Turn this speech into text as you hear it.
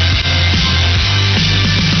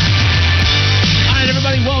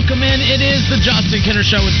the Justin Kinner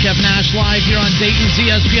Show with Kev Nash live here on Dayton's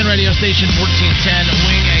ESPN radio station 1410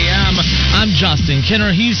 Wing AM. I'm Justin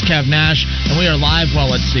Kinner. He's Kev Nash, and we are live.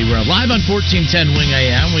 Well, let's see. We're live on 1410 Wing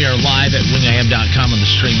AM. We are live at wingam.com on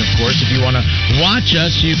the stream, of course. If you want to watch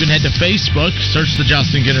us, you can head to Facebook, search the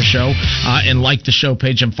Justin Kinner Show, and like the show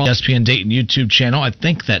page and follow ESPN Dayton YouTube channel. I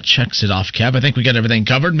think that checks it off, Kev. I think we got everything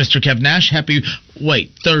covered. Mr. Kev Nash,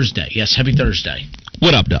 Thursday. Yes, happy Thursday.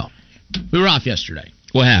 What up, though? We were off yesterday.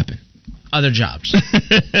 What happened? Other jobs.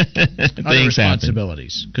 Other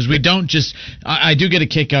responsibilities. Because we don't just... I do get a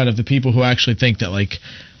kick out of the people who actually think that, like...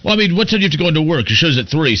 Well, I mean, what time do you have to go into work? Your show's at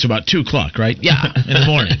 3, so about 2 o'clock, right? Yeah, in the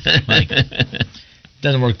morning.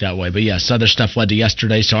 Doesn't work that way. But yes, other stuff led to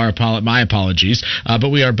yesterday, so my apologies. But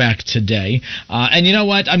we are back today. And you know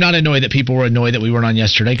what? I'm not annoyed that people were annoyed that we weren't on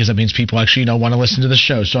yesterday, because that means people actually, want to listen to the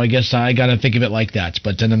show. So I guess I got to think of it like that.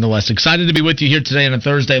 But nonetheless, excited to be with you here today on a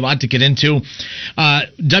Thursday. A lot to get into.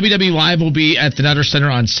 WWE Live will be at the Nutter Center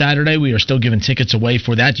on Saturday. We are still giving tickets away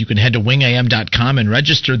for that. You can head to wingam.com and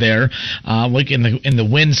register there. Look in the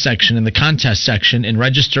win section, in the contest section, and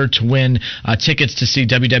register to win tickets to see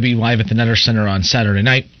WWE Live at the Nutter Center on Saturday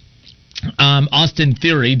night. Austin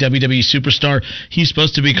Theory, WWE superstar, he's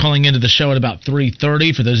supposed to be calling into the show at about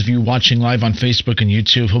 3:30. For those of you watching live on Facebook and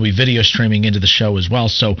YouTube, he'll be video streaming into the show as well.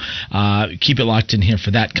 So keep it locked in here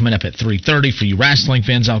for that, coming up at 3:30 for you wrestling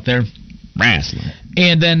fans out there. Wrestling.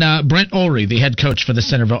 And then Brent Ulrey, the head coach for the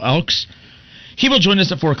Centerville Elks, he will join us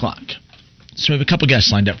at 4 o'clock. So we have a couple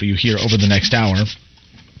guests lined up for you here over the next hour.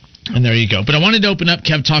 And there you go. But I wanted to open up,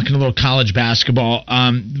 Kev, talking a little college basketball.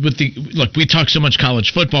 Look, we talk so much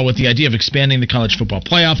college football with the idea of expanding the college football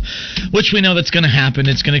playoff, which we know that's going to happen.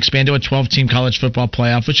 It's going to expand to a 12-team college football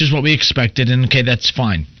playoff, which is what we expected. And, okay, that's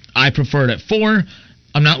fine. I prefer it at 4.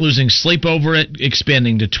 I'm not losing sleep over it,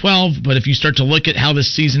 expanding to 12. But if you start to look at how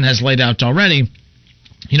this season has laid out already,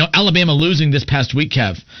 Alabama losing this past week,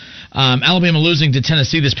 Kev. Alabama losing to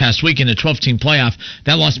Tennessee this past week in a 12-team playoff,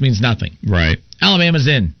 that loss means nothing. Right. Alabama's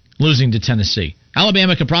in. Losing to Tennessee.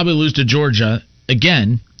 Alabama could probably lose to Georgia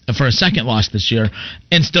again for a second loss this year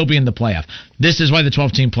and still be in the playoff. This is why the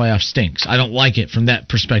 12-team playoff stinks. I don't like it from that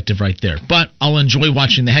perspective right there. But I'll enjoy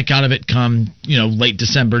watching the heck out of it come, late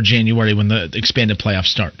December, January when the expanded playoffs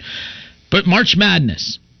start. But March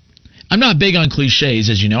Madness. I'm not big on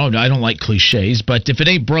cliches, as you know. I don't like cliches, but if it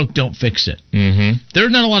ain't broke, don't fix it. Mm-hmm. There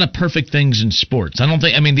are not a lot of perfect things in sports. The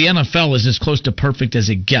NFL is as close to perfect as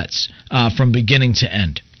it gets from beginning to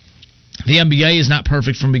end. The NBA is not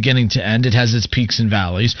perfect from beginning to end. It has its peaks and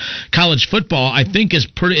valleys. College football, I think, is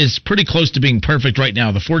pretty close to being perfect right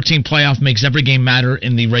now. The 14 playoff makes every game matter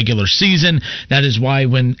in the regular season. That is why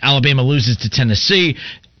when Alabama loses to Tennessee,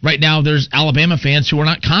 right now there's Alabama fans who are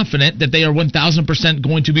not confident that they are 1,000%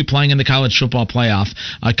 going to be playing in the college football playoff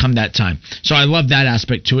come that time. So I love that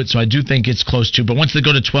aspect to it. So I do think it's close to. But once they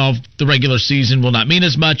go to 12, the regular season will not mean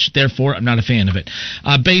as much. Therefore, I'm not a fan of it.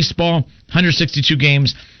 Baseball, 162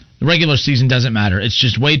 games. The regular season doesn't matter. It's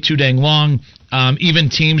just way too dang long.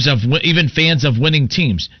 Even fans of winning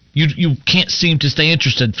teams, you can't seem to stay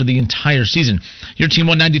interested for the entire season. Your team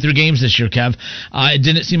won 93 games this year, Kev. It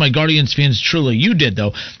didn't seem like Guardians fans truly. You did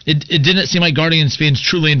though. It didn't seem like Guardians fans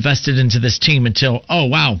truly invested into this team until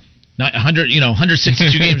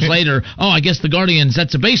 162 games later. Oh, I guess the Guardians,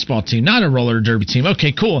 that's a baseball team, not a roller derby team.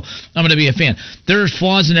 Okay, cool. I'm going to be a fan. There are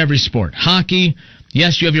flaws in every sport. Hockey,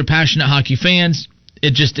 yes, you have your passionate hockey fans.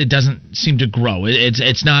 It doesn't seem to grow.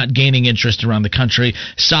 It's not gaining interest around the country.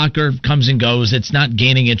 Soccer comes and goes. It's not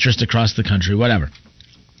gaining interest across the country, whatever.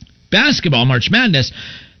 Basketball, March Madness,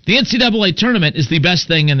 the NCAA tournament is the best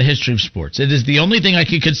thing in the history of sports. It is the only thing I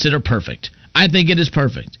could consider perfect. I think it is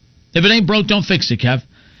perfect. If it ain't broke, don't fix it, Kev.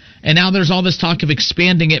 And now there's all this talk of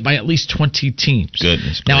expanding it by at least 20 teams.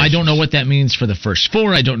 Goodness now, gracious. I don't know what that means for the first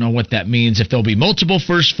 4. I don't know what that means if there'll be multiple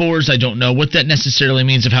first 4s. I don't know what that necessarily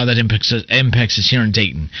means of how that impacts us here in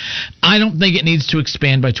Dayton. I don't think it needs to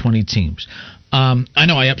expand by 20 teams. I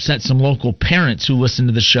know I upset some local parents who listened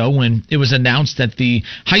to the show when it was announced that the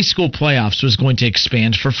high school playoffs was going to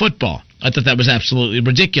expand for football. I thought that was absolutely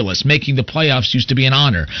ridiculous. Making the playoffs used to be an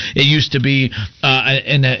honor. It used to be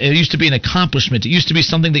an accomplishment. It used to be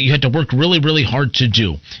something that you had to work really, really hard to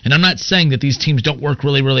do. And I'm not saying that these teams don't work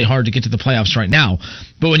really, really hard to get to the playoffs right now.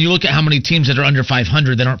 But when you look at how many teams that are under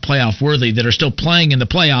 500 that aren't playoff worthy, that are still playing in the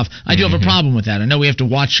playoff, I do have a problem with that. I know we have to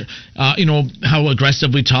watch, how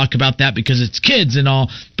aggressive we talk about that because it's kids and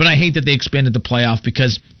all. But I hate that they expanded the playoff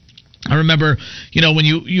because I remember, when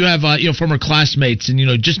you have former classmates and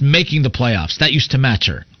just making the playoffs, that used to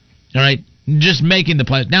matter. All right. just making the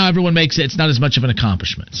play. Now everyone makes it. It's not as much of an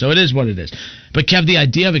accomplishment. So it is what it is. But, Kev, the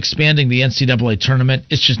idea of expanding the NCAA tournament,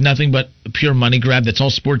 it's just nothing but a pure money grab. That's all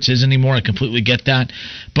sports is anymore. I completely get that.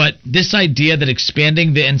 But this idea that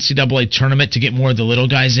expanding the NCAA tournament to get more of the little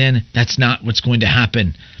guys in, that's not what's going to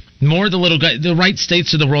happen. More of the little guys, the right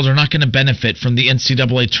states of the world are not going to benefit from the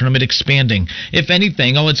NCAA tournament expanding. If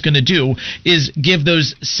anything, all it's going to do is give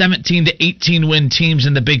those 17 to 18 win teams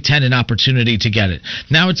in the Big Ten an opportunity to get it.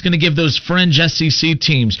 Now it's going to give those fringe SEC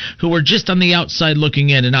teams who are just on the outside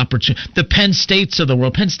looking in an opportunity. The Penn States of the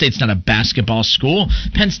world. Penn State's not a basketball school.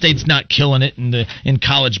 Penn State's not killing it in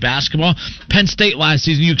college basketball. Penn State last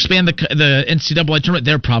season, you expand the NCAA tournament,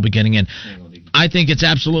 they're probably getting in. I think it's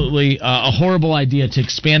absolutely a horrible idea to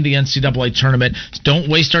expand the NCAA tournament. Don't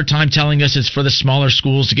waste our time telling us it's for the smaller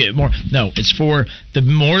schools to get more. No, it's for the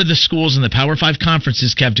more of the schools in the Power 5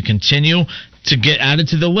 conferences, Kev, to continue to get added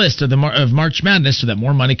to the list of March Madness so that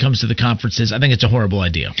more money comes to the conferences. I think it's a horrible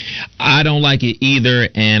idea. I don't like it either,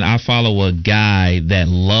 and I follow a guy that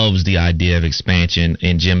loves the idea of expansion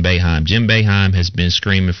in Jim Boeheim. Jim Boeheim has been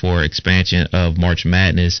screaming for expansion of March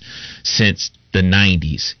Madness since the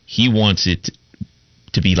 90s. He wants it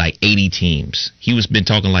to be like 80 teams. He was been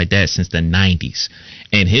talking like that since the 90s.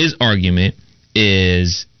 And his argument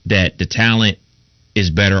is that the talent is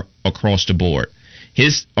better across the board.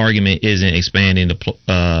 His argument isn't expanding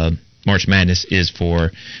the March Madness is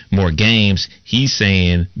for more games. He's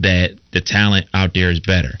saying that the talent out there is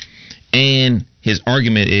better. And his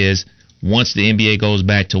argument is once the NBA goes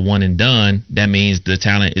back to one and done, that means the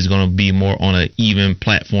talent is going to be more on an even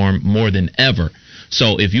platform more than ever.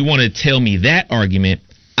 So if you want to tell me that argument,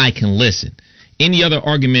 I can listen. Any other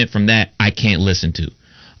argument from that, I can't listen to.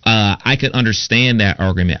 I could understand that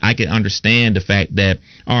argument. I could understand the fact that,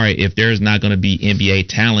 all right, if there's not going to be NBA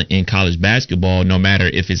talent in college basketball, no matter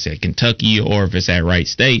if it's at Kentucky or if it's at Wright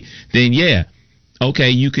State, then yeah, okay,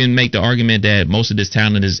 you can make the argument that most of this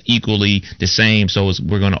talent is equally the same, so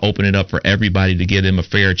we're going to open it up for everybody to give them a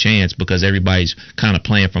fair chance because everybody's kind of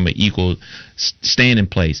playing from an equal standing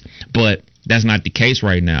place. But that's not the case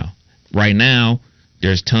right now. Right now,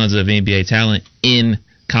 there's tons of NBA talent in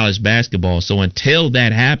college basketball. So until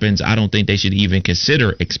that happens, I don't think they should even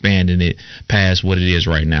consider expanding it past what it is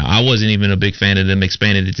right now. I wasn't even a big fan of them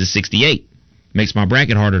expanding it to 68. Makes my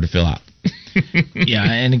bracket harder to fill out. Yeah,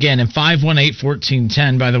 and again, in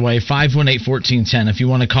 518-1410, by the way, 518-1410, if you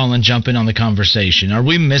want to call and jump in on the conversation. Are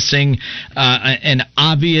we missing an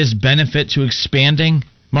obvious benefit to expanding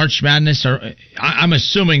March Madness? Or I'm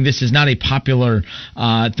assuming this is not a popular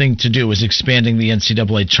thing to do, is expanding the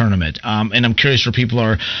NCAA tournament. And I'm curious where people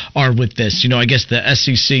are with this. You know, I guess the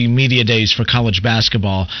SEC Media Days for college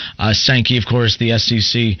basketball, Sankey, of course, the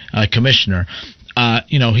SEC commissioner,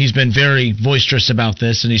 he's been very boisterous about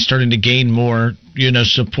this, and he's starting to gain more,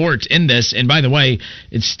 support in this. And by the way,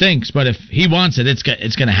 it stinks, but if he wants it, it's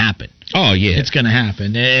going to happen. Oh yeah, it's going to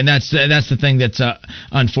happen, and that's the thing that's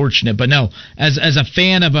unfortunate. But no, as a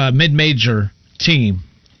fan of a mid-major team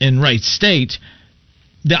in Wright State,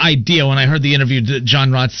 the idea, when I heard the interview with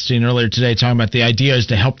John Rothstein earlier today talking about the idea is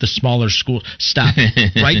to help the smaller school. Stop.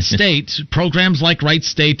 Wright State, programs like Wright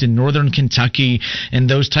State in Northern Kentucky and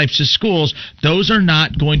those types of schools, those are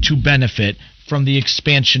not going to benefit from the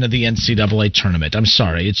expansion of the NCAA tournament. I'm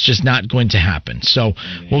sorry. It's just not going to happen. So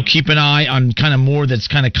we'll keep an eye on kind of more that's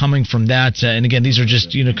kind of coming from that. And again, these are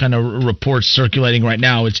just, kind of reports circulating right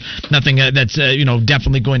now. It's nothing that's,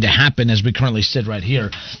 definitely going to happen as we currently sit right here.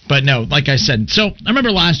 But no, like I said, so I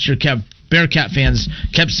remember last year, Kev, Bearcat fans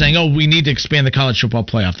kept saying, we need to expand the college football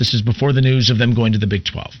playoff. This is before the news of them going to the Big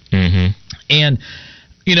 12. Mm-hmm. And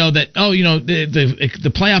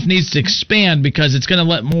the playoff needs to expand because it's going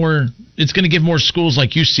to give more schools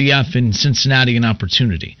like UCF and Cincinnati an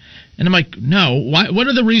opportunity. And I'm like, no, why? What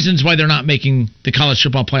are the reasons why they're not making the college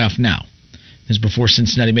football playoff now? Because before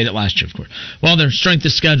Cincinnati made it last year, of course. Well, their strength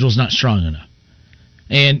of schedule is not strong enough.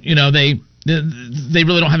 And, they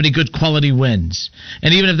really don't have any good quality wins.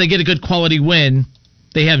 And even if they get a good quality win,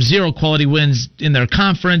 they have 0 quality wins in their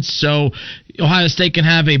conference, so Ohio State can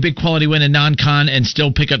have a big quality win in non-con and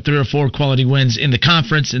still pick up 3 or 4 quality wins in the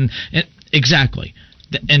conference. And exactly.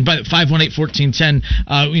 And by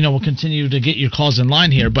 518-1410, we'll continue to get your calls in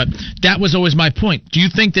line here. But that was always my point. Do you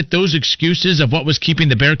think that those excuses of what was keeping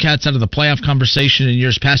the Bearcats out of the playoff conversation in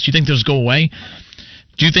years past, do you think those go away?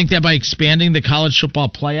 Do you think that by expanding the college football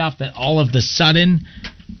playoff, that all of the sudden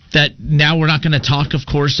that now we're not going to talk, of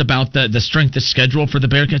course, about the strength of schedule for the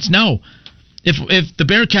Bearcats? No. If the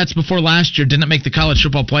Bearcats before last year didn't make the college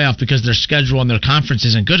football playoff because their schedule and their conference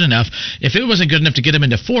isn't good enough, if it wasn't good enough to get them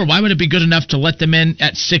into 4, why would it be good enough to let them in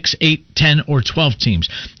at 6, 8, 10, or 12 teams?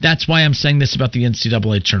 That's why I'm saying this about the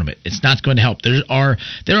NCAA tournament. It's not going to help. There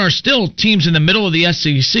are still teams in the middle of the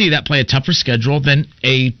SEC that play a tougher schedule than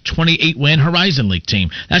a 28-win Horizon League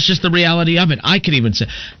team. That's just the reality of it. I could even say,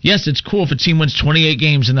 yes, it's cool if a team wins 28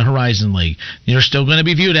 games in the Horizon League. You're still going to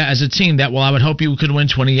be viewed as a team that, well, I would hope you could win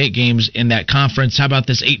 28 games in that conference. How about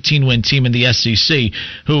this 18-win team in the SEC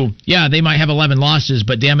who, yeah, they might have 11 losses,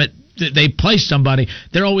 but damn it, they play somebody.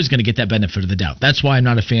 They're always going to get that benefit of the doubt. That's why I'm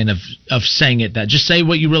not a fan of saying it. That just say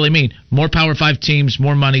what you really mean. More Power 5 teams,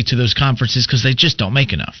 more money to those conferences because they just don't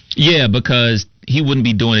make enough. Yeah, because he wouldn't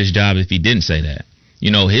be doing his job if he didn't say that.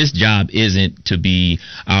 His job isn't to be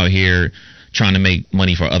out here trying to make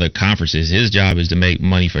money for other conferences. His job is to make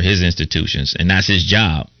money for his institutions, and that's his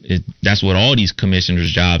job. That's what all these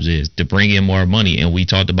commissioners' jobs is, to bring in more money. And we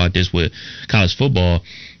talked about this with college football.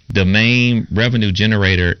 The main revenue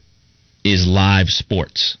generator is live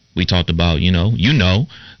sports. We talked about,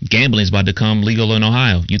 gambling is about to come legal in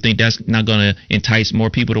Ohio. You think that's not going to entice more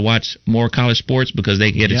people to watch more college sports because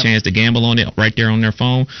they get a chance to gamble on it right there on their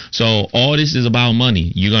phone? So all this is about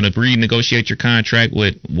money. You're going to renegotiate your contract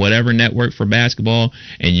with whatever network for basketball,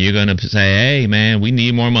 and you're going to say, hey, man, we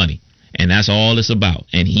need more money. And that's all it's about.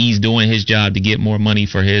 And he's doing his job to get more money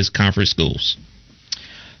for his conference schools.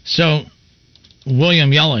 So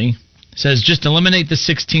William Yelly says just eliminate the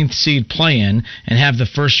 16th seed play-in and have the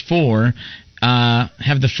first four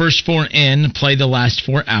in, play the last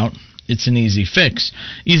 4 out. It's an easy fix.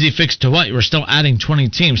 Easy fix to what? We're still adding 20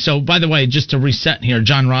 teams. So, by the way, just to reset here,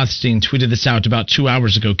 John Rothstein tweeted this out about 2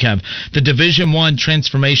 hours ago, Kev. The Division I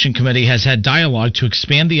Transformation Committee has had dialogue to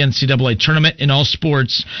expand the NCAA tournament in all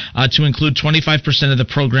sports to include 25% of the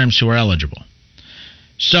programs who are eligible.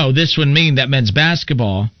 So, this would mean that men's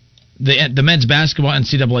basketball, the men's basketball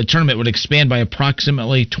NCAA tournament would expand by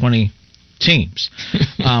approximately 20 teams.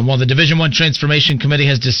 While the Division I Transformation Committee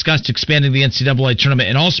has discussed expanding the NCAA tournament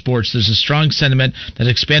in all sports, there's a strong sentiment that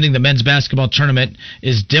expanding the men's basketball tournament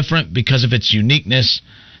is different because of its uniqueness.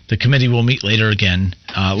 The committee will meet later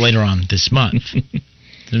on this month.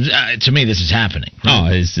 To me, this is happening. Right? Oh,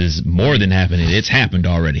 this is more than happening. It's happened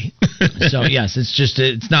already. So yes,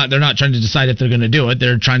 it's not. They're not trying to decide if they're going to do it.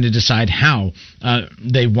 They're trying to decide how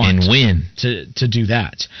they want and when to do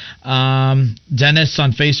that. Dennis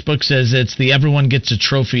on Facebook says it's the everyone gets a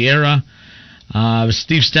trophy era.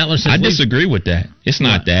 Steve Stetler says I disagree with that. It's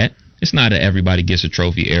not that. It's not a everybody gets a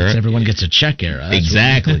trophy era. It's everyone gets a check era. That's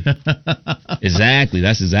exactly. Exactly.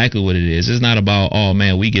 That's exactly what it is. It's not about, oh,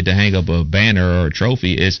 man, we get to hang up a banner or a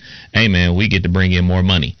trophy. It's, hey, man, we get to bring in more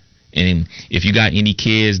money. And if you got any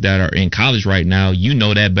kids that are in college right now, you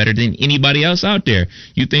know that better than anybody else out there.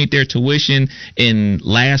 You think their tuition in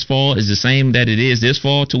last fall is the same that it is this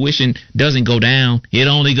fall? Tuition doesn't go down. It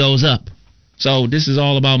only goes up. So this is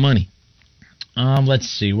all about money. Let's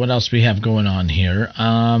see what else we have going on here.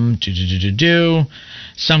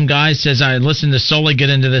 Some guy says I listened to Sully get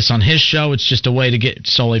into this on his show. It's just a way to get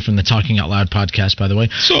Sully from the Talking Out Loud podcast, by the way,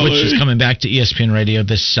 which is coming back to ESPN Radio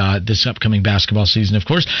this upcoming basketball season. Of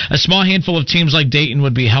course, a small handful of teams like Dayton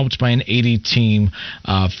would be helped by an 80-team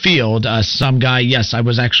field. Some guy, yes, I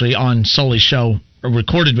was actually on Sully's show.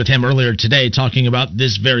 Recorded with him earlier today talking about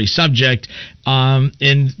this very subject. And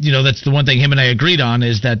that's the one thing him and I agreed on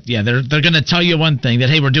is that, they're going to tell you one thing that,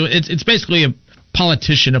 hey, we're doing it's basically a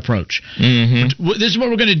politician approach. Mm-hmm. This is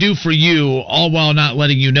what we're going to do for you, all while not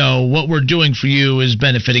letting you know what we're doing for you is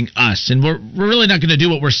benefiting us. And we're really not going to do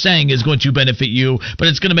what we're saying is going to benefit you, but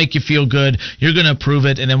it's going to make you feel good. You're going to approve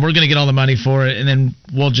it, and then we're going to get all the money for it, and then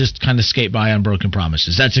we'll just kind of skate by on broken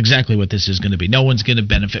promises. That's exactly what this is going to be. No one's going to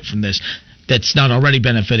benefit from this that's not already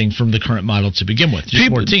benefiting from the current model to begin with. Just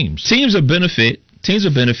more teams. Teams will benefit.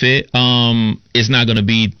 It's not going to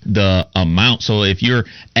be the amount. So if you're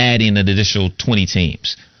adding an additional 20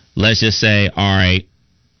 teams, let's just say, all right,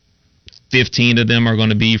 15 of them are going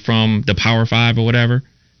to be from the Power 5 or whatever,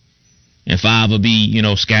 and 5 will be,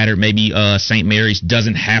 scattered. Maybe St. Mary's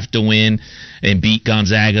doesn't have to win and beat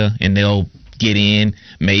Gonzaga, and they'll get in.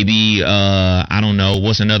 Maybe I don't know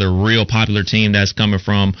what's another real popular team that's coming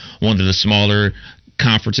from one of the smaller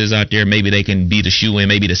conferences out there. Maybe they can be the shoe-in.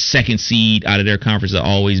 Maybe the second seed out of their conference will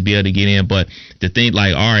always be able to get in. But to think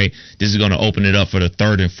like, all right, this is going to open it up for the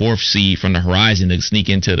third and fourth seed from the Horizon to sneak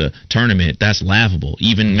into the tournament, that's laughable.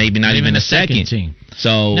 Maybe not even a second team.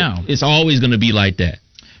 So It's always going to be like that.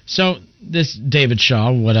 So this David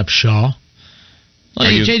Shaw, what up, Shaw?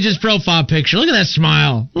 He changed his profile picture. Look at that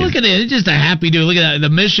smile. Look at it. It's just a happy dude. Look at that. The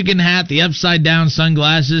Michigan hat, the upside down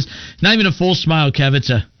sunglasses. Not even a full smile, Kev.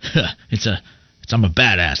 I'm a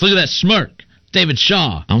badass. Look at that smirk. David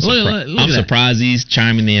Shaw. I'm surprised he's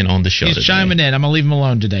chiming in on the show today. He's chiming in. I'm going to leave him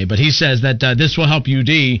alone today. But he says that this will help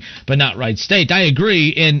UD, but not Wright State. I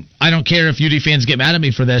agree, and I don't care if UD fans get mad at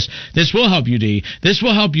me for this. This will help UD. This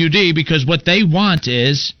will help UD because what they want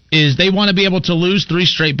is they want to be able to lose 3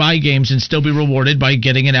 straight bye games and still be rewarded by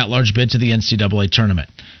getting an at-large bid to the NCAA tournament.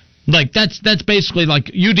 Like that's basically like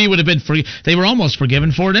UD would have been free. They were almost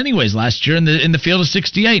forgiven for it anyways last year in the field of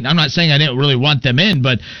 68. I'm not saying I didn't really want them in,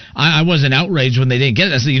 but I wasn't outraged when they didn't get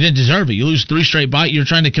it. I said you didn't deserve it. You lose 3 straight bye. You're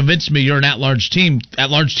trying to convince me you're an at-large team.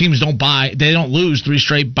 At-large teams don't lose 3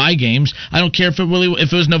 straight bye games. I don't care if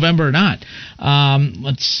it was November or not.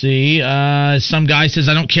 Let's see. Some guy says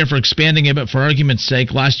I don't care for expanding it, but for argument's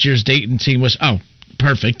sake, last year's Dayton team was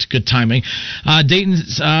perfect. Good timing.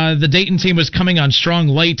 The Dayton team was coming on strong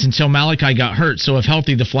late until Malachi got hurt, so if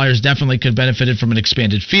healthy, the Flyers definitely could have benefited from an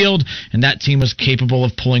expanded field, and that team was capable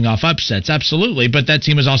of pulling off upsets. Absolutely, but that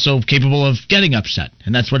team was also capable of getting upset,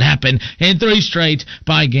 and that's what happened in 3 straight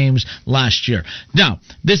bye games last year. Now,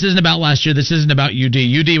 this isn't about last year. This isn't about UD.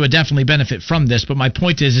 UD would definitely benefit from this, but my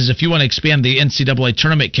point is if you want to expand the NCAA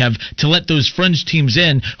tournament, Kev, to let those fringe teams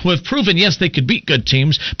in who have proven, yes, they could beat good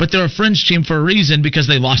teams, but they're a fringe team for a reason because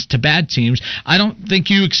they lost to bad teams. I don't think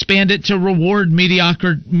you expand it to reward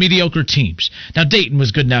mediocre teams. Now, Dayton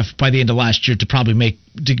was good enough by the end of last year to probably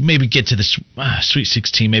maybe get to the Sweet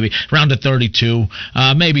 16, maybe round of 32,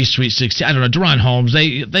 maybe Sweet 16. I don't know. Deron Holmes,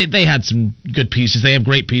 they had some good pieces. They have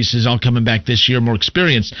great pieces all coming back this year, more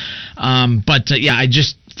experienced. I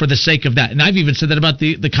just, for the sake of that, and I've even said that about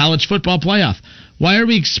the college football playoff. Why are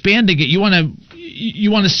we expanding it? You want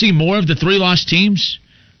to see more of the 3-loss teams?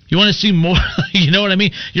 You want to see more? You know what I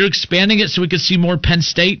mean? You're expanding it so we can see more Penn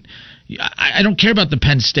State. I don't care about the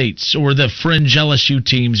Penn States or the fringe LSU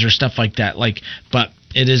teams or stuff like that. But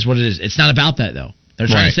it is what it is. It's not about that, though. They're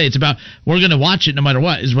trying to say it's about we're going to watch it no matter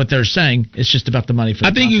what is what they're saying. It's just about the money for.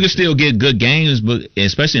 I think you can still get good games, but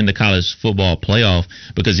especially in the college football playoff,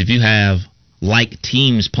 because if you have like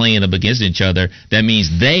teams playing up against each other, that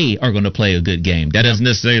means they are going to play a good game. That doesn't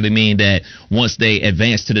necessarily mean that once they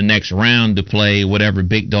advance to the next round to play whatever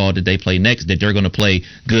big dog that they play next, that they're going to play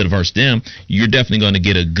good versus them. You're definitely going to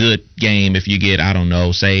get a good game if you get, I don't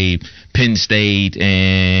know, say Penn State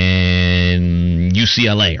and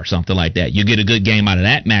UCLA or something like that. You get a good game out of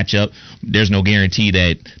that matchup. There's no guarantee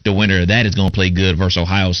that the winner of that is going to play good versus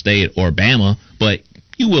Ohio State or Bama, but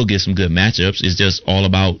you will get some good matchups. It's just all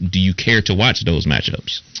about, do you care to watch those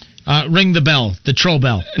matchups? Ring the bell, the troll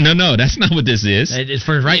bell. No, that's not what this is.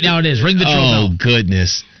 For right now, it is. Ring the troll bell. Oh,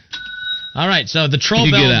 goodness. All right, so the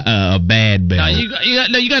troll bell. You get a bad bell.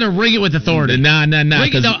 You got to ring it with authority. Nah.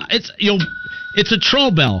 It's a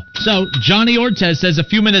troll bell. So Johnny Ortez says a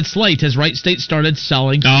few minutes late has Wright State started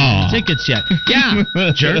selling tickets yet. Yeah,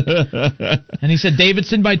 jerk. And he said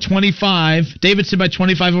Davidson by 25.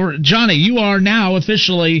 Johnny, you are now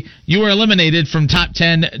officially, you are eliminated from top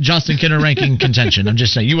 10 Justin Kinner ranking contention. I'm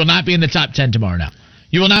just saying, you will not be in the top 10 tomorrow now.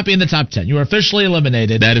 You will not be in the top 10. You are officially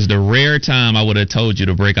eliminated. That is the rare time I would have told you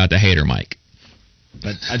to break out the hater mic.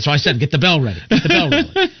 But so I said, get the bell ready.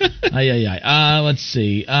 Let's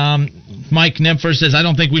see. Mike Nympher says, I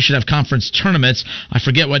don't think we should have conference tournaments. I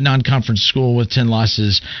forget what non-conference school with 10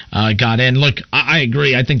 losses got in. Look, I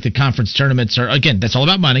agree. I think the conference tournaments are, again, that's all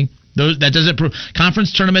about money. That doesn't prove.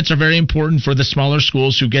 Conference tournaments are very important for the smaller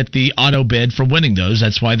schools who get the auto bid for winning those.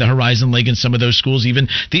 That's why the Horizon League and some of those schools, even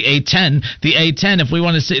the A10, if we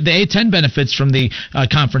want to say, the A10 benefits from the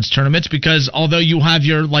conference tournaments because although you have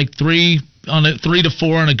your 3 to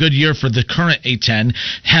 4 on a good year for the current A10,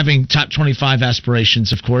 having top 25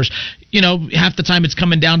 aspirations, of course, half the time it's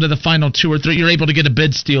coming down to the final 2 or 3. You're able to get a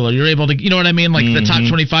bid stealer. You're able to, you know what I mean? The top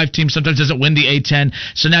 25 team sometimes doesn't win the A10.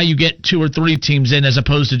 So now you get 2 or 3 teams in as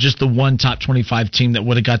opposed to just the one top 25 team that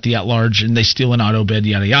would have got the at-large and they steal an auto bid,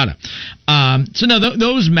 yada, yada. So no,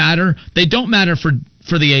 those matter. They don't matter for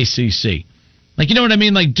the ACC. You know what I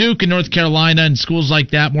mean? Duke and North Carolina and schools like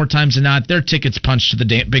that, more times than not, their tickets punched to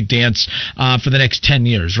the big dance for the next 10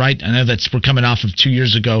 years, right? I know we're coming off of 2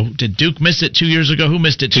 years ago. Did Duke miss it 2 years ago? Who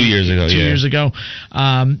missed it 2 years ago? 2 years ago.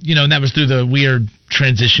 And that was through the weird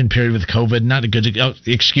transition period with COVID. Not a good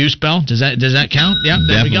excuse, Bell. Does that count? Yeah,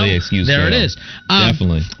 there definitely we go. Excuse. There it is.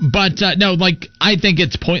 Definitely. But no, I think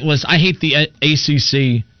it's pointless. I hate the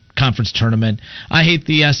ACC conference tournament. I hate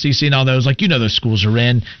the SEC and all those. Those schools are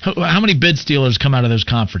in. How many bid stealers come out of those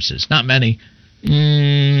conferences? Not many.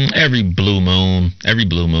 Every blue moon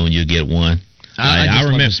you get one.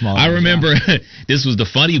 I remember this was the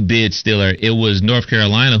funny bid stealer. It was North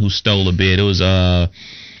Carolina who stole a bid. It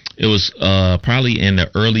was probably in the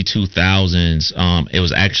early 2000s. It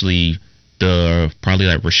was actually probably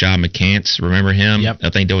like Rashad McCants. Remember him? Yep. I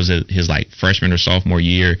think that was his like freshman or sophomore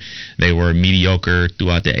year. They were mediocre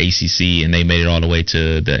throughout the ACC, and they made it all the way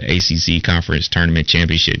to the ACC Conference Tournament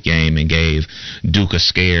Championship game and gave Duke a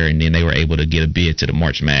scare, and then they were able to get a bid to the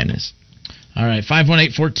March Madness. All right,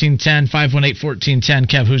 518-1410, 518-1410.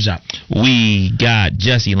 Kev, who's up? We got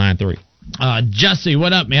Jesse, line 3. Jesse,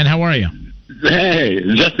 what up, man? How are you? Hey,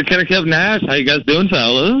 Justin Kenner, Kev Nash. How you guys doing,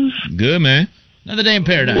 fellas? Good, man. Another day in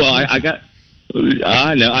paradise. Well,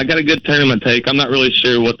 I know. I got a good tournament take. I'm not really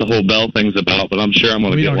sure what the whole Bell thing's about, but I'm sure I'm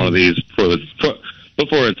going to get one of these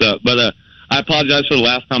before it's up. But I apologize for the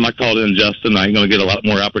last time I called in, Justin. I ain't going to get a lot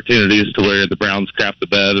more opportunities to where the Browns crap the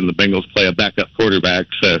bed and the Bengals play a backup quarterback.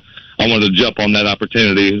 So I wanted to jump on that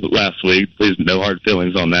opportunity last week. Please, no hard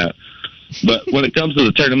feelings on that. But when it comes to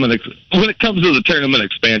the tournament,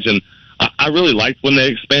 expansion, I really liked when they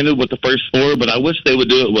expanded with the first 4, but I wish they would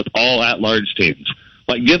do it with all at-large teams.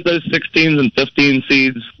 Like, give those 16s and 15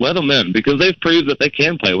 seeds, let them in, because they've proved that they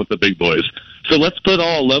can play with the big boys. So let's put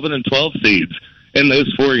all 11 and 12 seeds in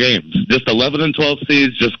those 4 games. Just 11 and 12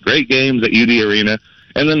 seeds, just great games at UD Arena,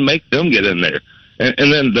 and then make them get in there.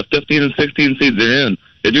 And then the 15 and 16 seeds are in.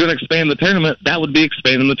 If you're going to expand the tournament, that would be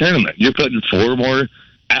expanding the tournament. You're putting 4 more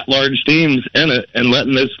at-large teams in it and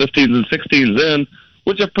letting those 15s and 16s in,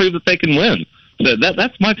 which have proved that they can win. So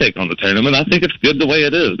that's my take on the tournament. I think it's good the way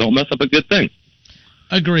it is. Don't mess up a good thing.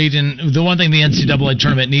 Agreed. And the one thing the NCAA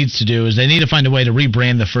tournament needs to do is they need to find a way to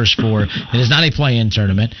rebrand the first 4. It is not a play-in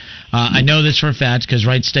tournament. I know this for a fact because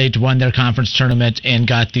Wright State won their conference tournament and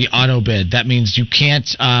got the auto bid. That means you can't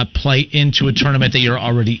play into a tournament that you're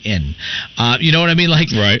already in. You know what I mean?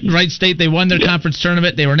 Like Wright State, they won their conference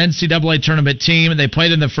tournament. They were an NCAA tournament team, and they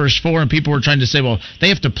played in the first 4, and people were trying to say, well, they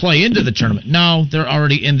have to play into the tournament. No, they're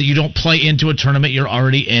already in. You don't play into a tournament. You're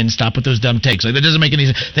already in. Stop with those dumb takes. Like, that doesn't make any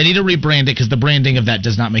sense. They need to rebrand it because the branding of that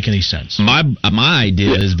does not make any sense. My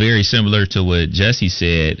idea is very similar to what Jesse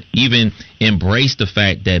said. Even embrace the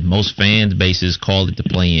fact that most fan bases call it the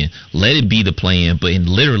play-in. Let it be the play-in, but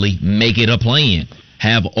literally make it a play-in.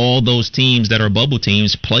 Have all those teams that are bubble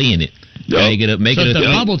teams play in it. Make it a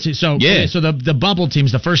bubble team. So the bubble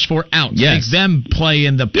teams, the first 4 out. Make them play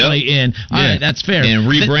in the play-in. All right, that's fair. And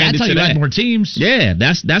rebrand that's how you add more teams. Yeah,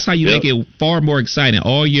 that's how you make it far more exciting.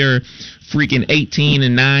 All your freaking 18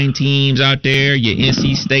 and 9 teams out there, your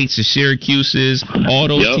NC States, your Syracuses, all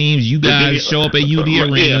those teams, you guys show up at UD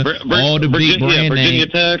Arena, all the big brand names. Virginia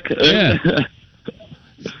Tech.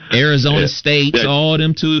 Arizona State, all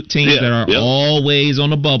them 2 teams that are always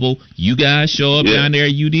on the bubble. You guys show up down there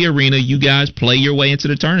at UD Arena. You guys play your way into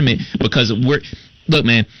the tournament because look,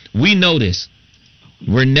 man, we know this.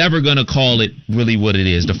 We're never going to call it really what it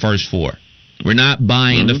is, the first 4. We're not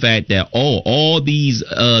buying the fact that, all these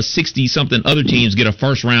 60-something other teams get a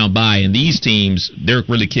first-round bye, and these teams, they're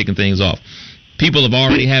really kicking things off. People have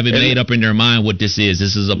already have it made up in their mind what this is.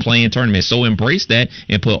 This is a play-in tournament. So embrace that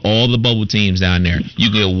and put all the bubble teams down there.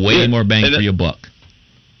 You get way more bang for your buck.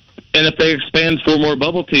 And if they expand 4 more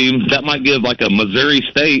bubble teams, that might give like a Missouri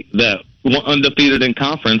State that went undefeated in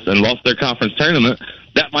conference and lost their conference tournament.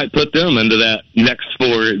 That might put them into that next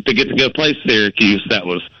 4 to get to go play Syracuse. That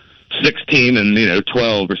was 16 and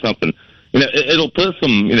 12 or something. It'll put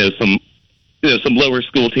some lower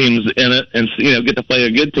school teams in it and get to play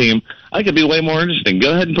a good team. I think it'd be way more interesting.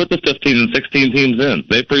 Go ahead and put the 15 and 16 teams in.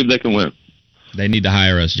 They proved they can win. They need to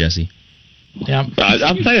hire us, Jesse. Yeah,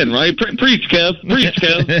 I'm saying, right? Preach, Kev. Preach,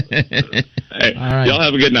 Kev. Hey, all right. Y'all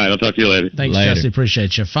have a good night. I'll talk to you later. Thanks, Jesse.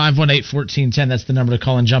 Appreciate you. 518-1410. That's the number to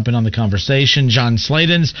call and jump in on the conversation. John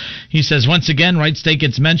Sladens, he says, once again, Wright State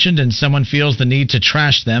gets mentioned and someone feels the need to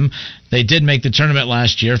trash them. They did make the tournament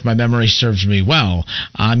last year, if my memory serves me well.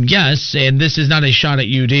 Yes, and this is not a shot at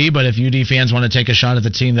UD, but if UD fans want to take a shot at the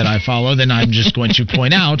team that I follow, then I'm just going to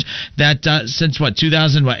point out that since,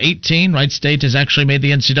 2018, Wright State has actually made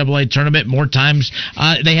the NCAA tournament more times.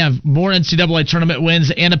 They have more NCAA tournament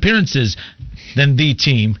wins and appearances than the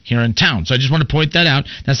team here in town. So I just want to point that out.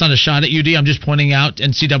 That's not a shot at UD. I'm just pointing out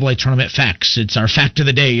NCAA tournament facts. It's our fact of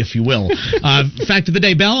the day, if you will. Fact of the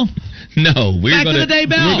day, Bell? No, we're going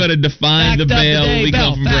to define the bell when we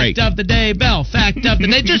come from break. Fact of the day, Bell. Fact of the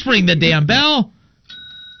day. Just ring the damn bell.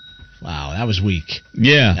 Wow, that was weak.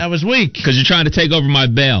 Yeah. That was weak. Because you're trying to take over my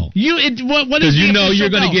bell. What is because you know you're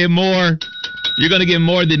going to get more. You're going to get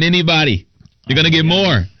more than anybody. You're going to get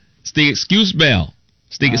more. It's the excuse bell.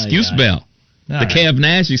 It's the excuse bell. The Kev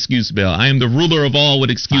Nash excuse bell. I am the ruler of all with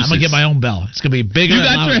excuses. I'm going to get my own bell. It's going to be bigger. You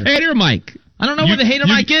got your hater mic. I don't know where the hater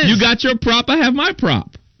mic is. You got your prop. I have my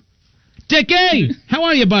prop. Dickie, how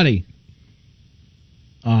are you, buddy?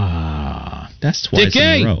 That's twice in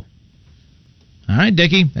a row. All right,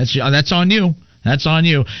 Dickie, that's on you. That's on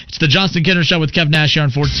you. It's the Justin Kinner Show with Kev Nash here on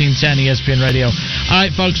 1410 ESPN Radio. All right,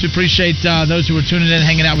 folks, we appreciate those who are tuning in,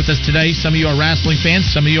 hanging out with us today. Some of you are wrestling fans,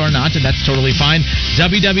 some of you are not, and that's totally fine.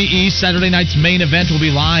 WWE Saturday night's main event will be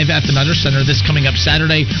live at the Nutter Center this coming up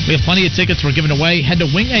Saturday. We have plenty of tickets we're giving away. Head to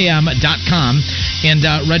wingam.com and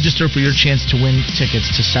register for your chance to win tickets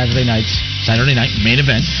to Saturday night main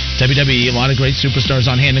event. WWE, a lot of great superstars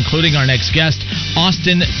on hand, including our next guest,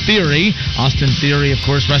 Austin Theory. Austin Theory, of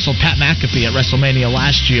course, wrestled Pat McAfee at WrestleMania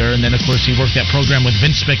last year, and then, of course, he worked that program with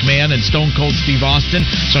Vince McMahon and Stone Cold Steve Austin,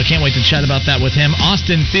 so I can't wait to chat about that with him.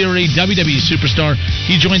 Austin Theory, WWE superstar.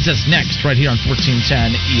 He joins us next right here on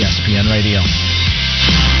 1410 ESPN Radio.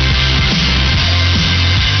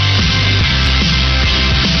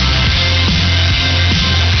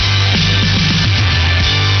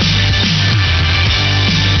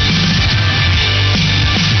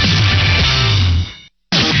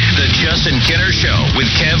 Justin Kinner Show with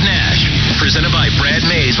Kev Nash. Presented by Brad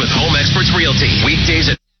Mays with Home Experts Realty. Weekdays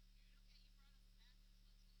at...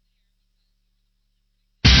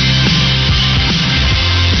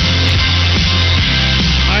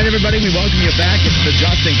 All right, everybody, we welcome you back. It's the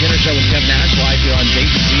Justin Kinner Show with Kev Nash, live here on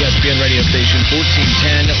Dayton's ESPN radio station,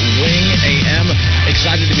 1410 Wing AM.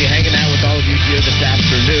 Excited to be hanging out with all of you here this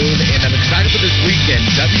afternoon, and I'm excited for this weekend.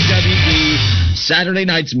 WWE Saturday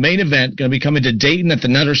night's main event going to be coming to Dayton at the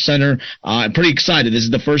Nutter Center. I'm pretty excited. This is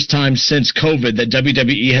the first time since COVID that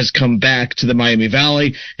WWE has come back to the Miami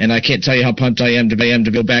Valley, and I can't tell you how pumped I am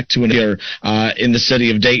to go back to an year in the city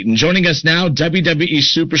of Dayton. Joining us now, WWE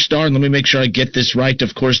superstar, and let me make sure I get this right,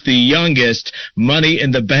 of course, the youngest Money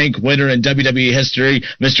in the Bank winner in WWE history,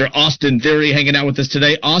 Mr. Austin Theory, hanging out with us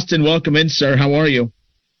today. Austin, welcome in, sir. How are you?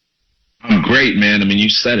 I'm great, man. I mean, you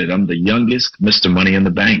said it. I'm the youngest Mr. Money in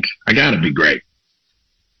the Bank. I got to be great.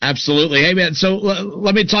 Absolutely. Hey, man, so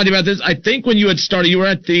let me talk to you about this. I think when you had started, you were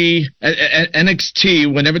at the at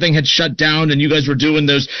NXT when everything had shut down and you guys were doing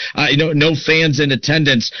those, no fans in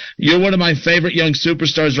attendance. You're one of my favorite young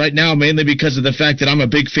superstars right now, mainly because of the fact that I'm a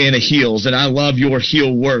big fan of heels, and I love your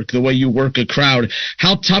heel work, the way you work a crowd.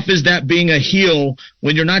 How tough is that being a heel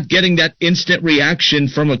when you're not getting that instant reaction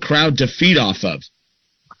from a crowd to feed off of?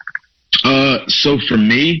 So for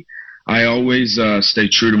me, I always stay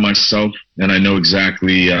true to myself, and I know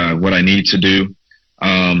exactly what I need to do.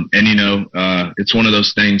 It's one of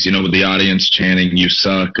those things, with the audience chanting "you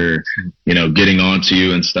suck" or getting onto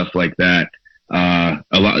you and stuff like that. A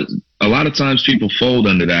lot of times people fold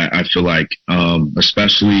under that. I feel like,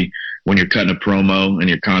 especially when you're cutting a promo and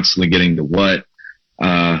you're constantly getting the what.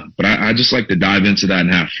 But I just like to dive into that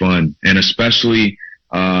and have fun, and especially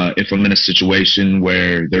if I'm in a situation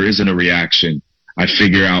where there isn't a reaction. I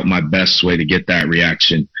figure out my best way to get that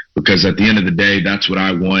reaction, because at the end of the day, that's what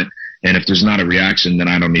I want. And if there's not a reaction, then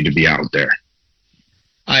I don't need to be out there.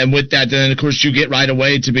 And with that, then, of course, you get right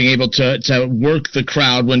away to being able to work the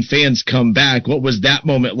crowd when fans come back. What was that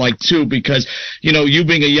moment like, too? Because, you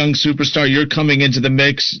being a young superstar, you're coming into the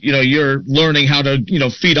mix, you're learning how to,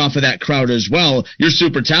 feed off of that crowd as well. You're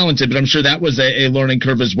super talented, but I'm sure that was a learning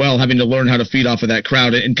curve as well, having to learn how to feed off of that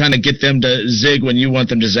crowd and kind of get them to zig when you want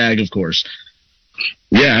them to zag, of course.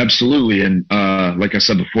 Yeah, absolutely. And like I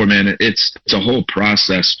said before, man, it's a whole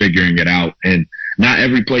process figuring it out. And not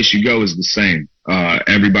every place you go is the same.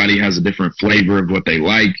 Everybody has a different flavor of what they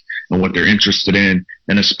like and what they're interested in.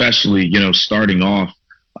 And especially, starting off,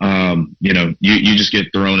 you just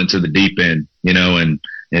get thrown into the deep end,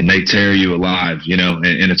 and they tear you alive,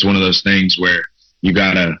 and it's one of those things where you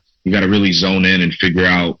gotta really zone in and figure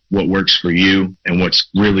out what works for you and what's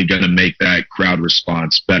really going to make that crowd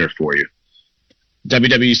response better for you.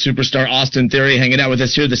 WWE superstar Austin Theory hanging out with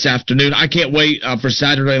us here this afternoon. I can't wait for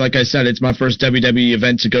Saturday. Like I said, it's my first WWE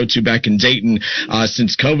event to go to back in Dayton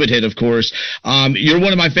since COVID hit, of course. You're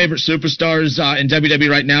one of my favorite superstars in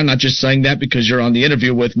WWE right now. Not just saying that because you're on the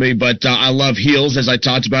interview with me, but I love heels, as I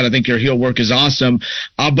talked about. I think your heel work is awesome.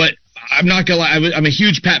 But I'm not going to lie, I'm a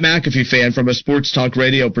huge Pat McAfee fan from a sports talk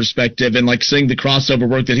radio perspective, and seeing the crossover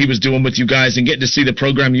work that he was doing with you guys and getting to see the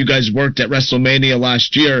program you guys worked at WrestleMania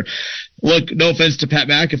last year. Look, no offense to Pat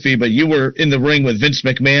McAfee, but you were in the ring with Vince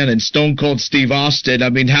McMahon and Stone Cold Steve Austin.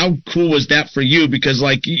 I mean, how cool was that for you? Because,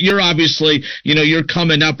 you're obviously, you're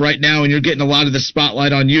coming up right now and you're getting a lot of the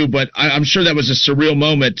spotlight on you, but I'm sure that was a surreal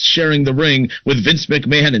moment sharing the ring with Vince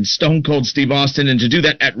McMahon and Stone Cold Steve Austin, and to do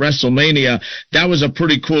that at WrestleMania, that was a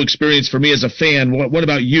pretty cool experience for me as a fan. What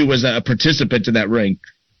about you as a participant in that ring?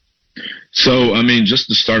 So, I mean, just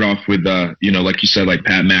to start off with, like you said, like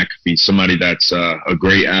Pat McAfee, somebody that's a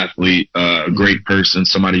great athlete, a great person,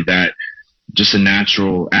 somebody that just a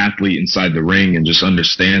natural athlete inside the ring and just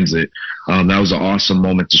understands it. That was an awesome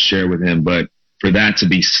moment to share with him. But for that to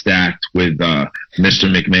be stacked with Mr.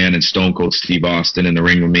 McMahon and Stone Cold Steve Austin in the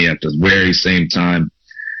ring with me at the very same time,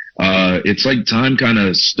 it's like time kind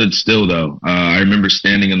of stood still, though. I remember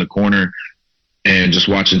standing in the corner and just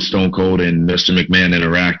watching Stone Cold and Mr. McMahon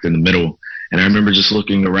interact in the middle. And I remember just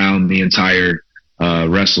looking around the entire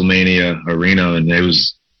WrestleMania arena, and it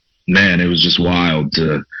was just wild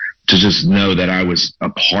to just know that I was a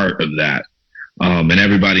part of that. And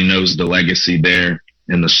everybody knows the legacy there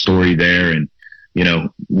and the story there and,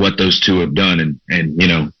 what those two have done. And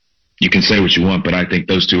you can say what you want, but I think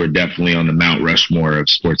those two are definitely on the Mount Rushmore of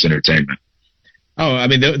sports entertainment. Oh, I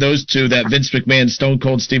mean, those two, that Vince McMahon, Stone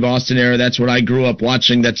Cold Steve Austin era, that's what I grew up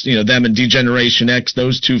watching. That's, them and D-Generation X,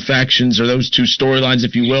 those two factions or those two storylines,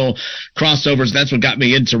 if you will, crossovers. That's what got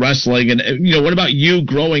me into wrestling. And, what about you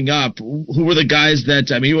growing up? Who were the guys that,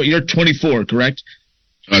 you're 24, correct?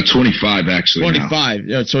 25, actually. 25.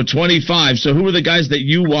 Yeah, so 25. So who were the guys that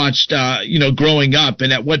you watched, growing up?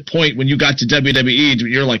 And at what point when you got to WWE,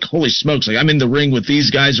 you're like, holy smokes, like I'm in the ring with these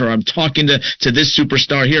guys or I'm talking to this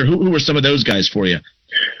superstar here. Who were some of those guys for you?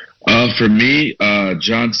 For me,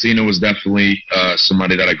 John Cena was definitely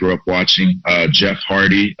somebody that I grew up watching. Jeff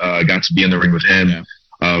Hardy, got to be in the ring with him.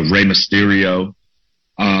 Yeah. Rey Mysterio,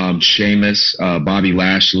 Sheamus, Bobby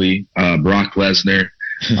Lashley, Brock Lesnar.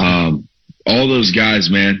 All those guys,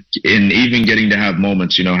 man, and even getting to have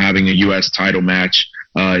moments, having a U.S. title match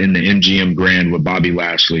in the MGM Grand with Bobby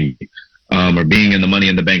Lashley, or being in the Money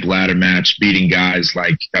in the Bank ladder match, beating guys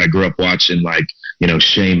like I grew up watching, like,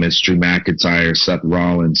 Sheamus, Drew McIntyre, Seth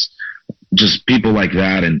Rollins, just people like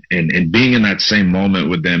that, and being in that same moment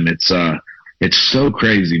with them, it's so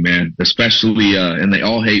crazy, man. Especially, and they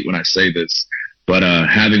all hate when I say this, but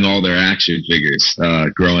having all their action figures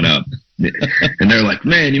growing up. And they're like,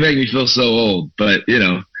 man, you make me feel so old. But,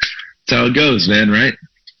 that's how it goes, man, right?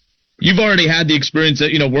 You've already had the experience of,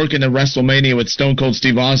 working at WrestleMania with Stone Cold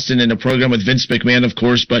Steve Austin in a program with Vince McMahon, of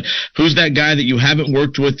course. But who's that guy that you haven't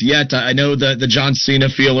worked with yet? I know the John Cena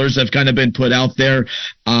feelers have kind of been put out there.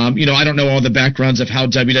 I don't know all the backgrounds of how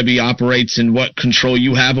WWE operates and what control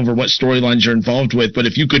you have over what storylines you're involved with. But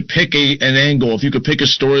if you could pick an angle, if you could pick a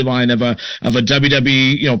storyline of a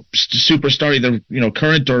WWE, superstar, either,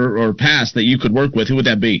 current or past that you could work with, who would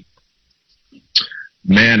that be?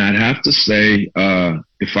 Man, I'd have to say,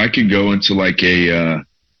 if I could go into like a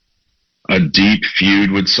deep feud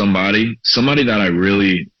with somebody that I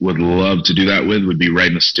really would love to do that with would be Rey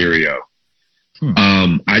Mysterio.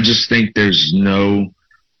 I just think there's no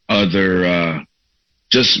other,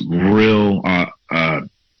 just real,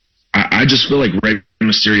 I just feel like Rey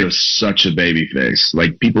Mysterio is such a baby face.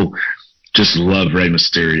 Like people just love Rey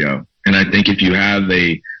Mysterio. And I think if you have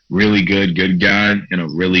a really good guy and a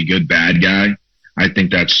really good bad guy, I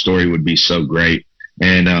think that story would be so great.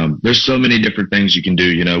 And there's so many different things you can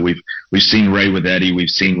do. We've seen Ray with Eddie. We've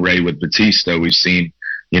seen Ray with Batista. We've seen,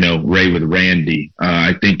 Ray with Randy.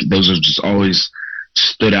 I think those have just always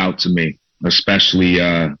stood out to me, especially,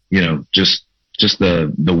 just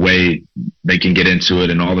the way they can get into it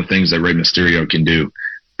and all the things that Rey Mysterio can do.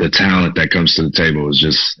 The talent that comes to the table is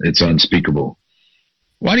it's unspeakable.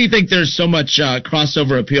 Why do you think there's so much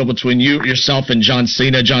crossover appeal between yourself and John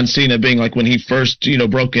Cena? John Cena being like when he first,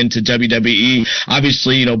 broke into WWE.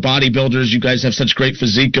 Obviously, bodybuilders, you guys have such great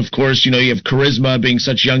physique, of course. You have charisma being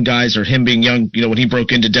such young guys, or him being young, when he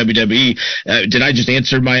broke into WWE. Did I just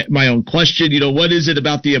answer my own question? What is it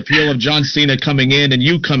about the appeal of John Cena coming in and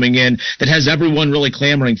you coming in that has everyone really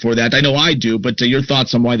clamoring for that? I know I do, but your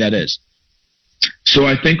thoughts on why that is? So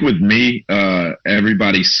I think with me,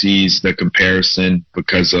 everybody sees the comparison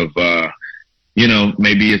because of,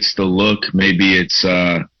 maybe it's the look, maybe it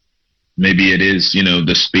is,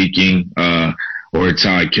 the speaking, or it's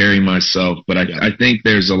how I carry myself. But I think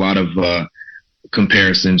there's a lot of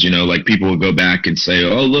comparisons, like people will go back and say,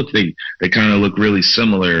 oh, look, they kind of look really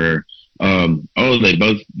similar. They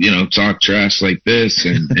both, talk trash like this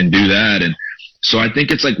and do that. And so I think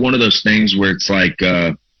it's like one of those things where it's like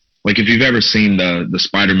if you've ever seen the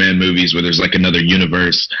Spider-Man movies where there's like another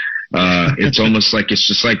universe, it's almost like it's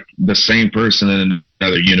just like the same person in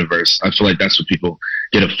another universe. I feel like that's what people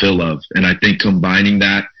get a feel of. And I think combining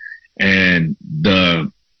that and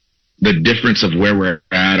the difference of where we're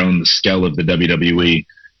at on the scale of the WWE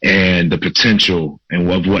and the potential and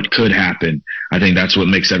of what could happen, I think that's what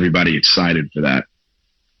makes everybody excited for that.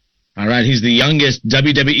 All right, he's the youngest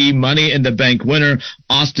WWE Money in the Bank winner.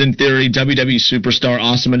 Austin Theory, WWE superstar,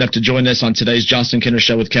 awesome enough to join us on today's Justin Kinner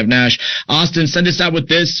Show with Kev Nash. Austin, send us out with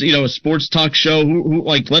this, a sports talk show.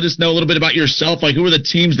 Let us know a little bit about yourself. Like, who are the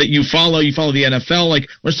teams that you follow? You follow the NFL. Like,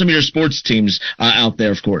 what are some of your sports teams out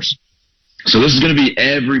there, of course? So this is going to be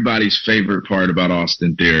everybody's favorite part about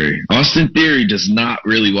Austin Theory. Austin Theory does not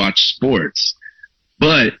really watch sports,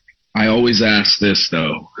 but I always ask this,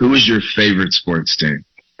 though. Who is your favorite sports team?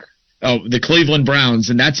 Oh, the Cleveland Browns,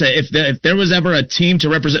 and that's if there was ever a team to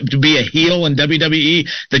be a heel in WWE,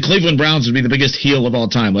 the Cleveland Browns would be the biggest heel of all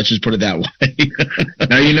time. Let's just put it that way.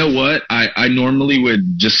 Now, you know what? I normally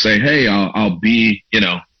would just say, hey, I'll be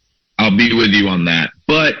with you on that.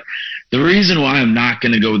 But the reason why I'm not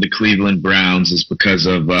going to go with the Cleveland Browns is because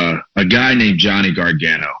of a guy named Johnny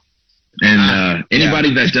Gargano. And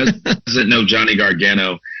anybody that doesn't know Johnny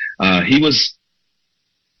Gargano, he was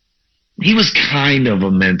kind of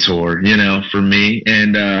a mentor, for me.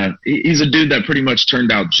 And he's a dude that pretty much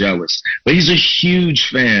turned out jealous. But he's a huge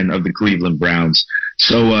fan of the Cleveland Browns.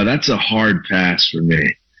 So that's a hard pass for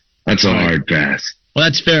me. That's a hard pass. Well,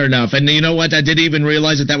 that's fair enough. And you know what? I didn't even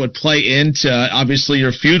realize that would play into, obviously,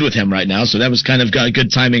 your feud with him right now. So that was kind of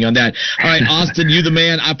good timing on that. All right, Austin, you the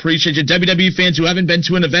man. I appreciate you. WWE fans who haven't been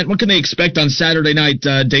to an event, what can they expect on Saturday night,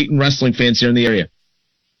 Dayton wrestling fans here in the area?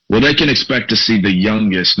 Well, they can expect to see the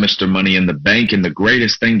youngest Mr. Money in the Bank and the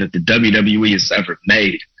greatest thing that the WWE has ever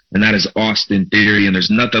made, and that is Austin Theory. And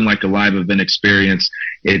there's nothing like a live event experience.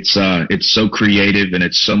 It's so creative, and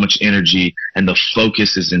it's so much energy, and the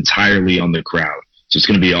focus is entirely on the crowd. So it's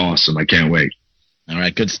going to be awesome. I can't wait. All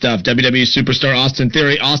right, good stuff. WWE superstar Austin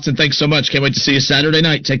Theory. Austin, thanks so much. Can't wait to see you Saturday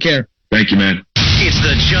night. Take care. Thank you, man. It's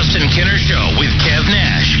the Justin Kinner Show with Kev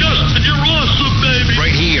Nash. Justin, you're awesome, baby.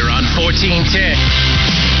 Right here on 1410.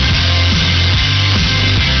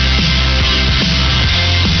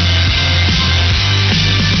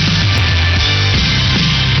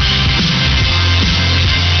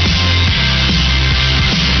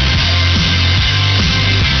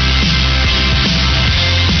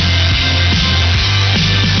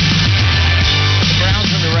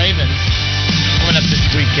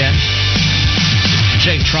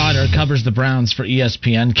 Jake Trotter covers the Browns for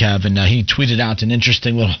ESPN, Kev, and he tweeted out an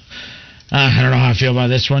interesting little, I don't know how I feel about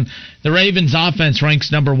this one. The Ravens offense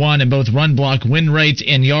ranks number 1 in both run block win rates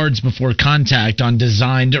and yards before contact on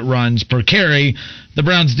designed runs per carry. The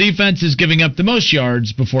Browns defense is giving up the most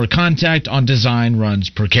yards before contact on designed runs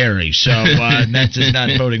per carry. So that's just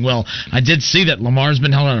not boding well. I did see that Lamar's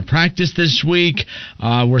been held out of practice this week.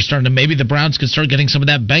 We're starting to, maybe the Browns could start getting some of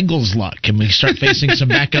that Bengals luck. Can we start facing some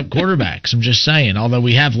backup quarterbacks? I'm just saying. Although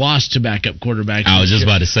we have lost to backup quarterbacks. I was just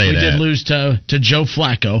about to say we that. We did lose to Joe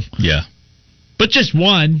Flacco. Yeah. But just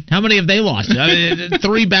one. How many have they lost?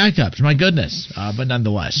 3 backups. My goodness. But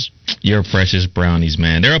nonetheless. Your precious Brownies,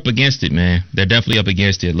 man. They're up against it, man. They're definitely up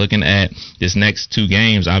against it. Looking at this next 2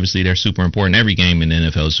 games, obviously they're super important. Every game in the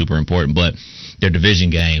NFL is super important, but they're division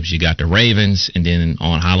games. You got the Ravens, and then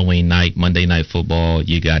on Halloween night, Monday Night Football,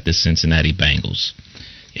 you got the Cincinnati Bengals.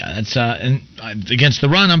 Yeah, that's and against the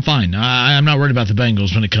run, I'm fine. I'm not worried about the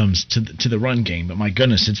Bengals when it comes to the run game. But my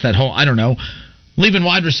goodness, it's that whole, I don't know, leaving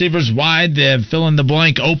wide receivers wide, fill in the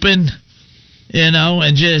blank open,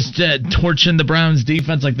 and just torching the Browns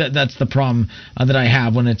defense like that. That's the problem that I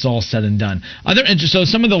have when it's all said and done. So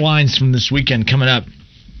some of the lines from this weekend coming up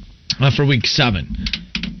for Week 7: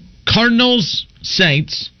 Cardinals,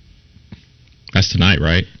 Saints. That's tonight,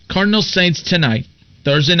 right? Cardinals, Saints tonight,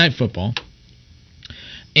 Thursday Night Football.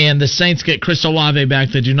 And the Saints get Chris Olave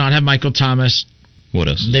back. They do not have Michael Thomas. What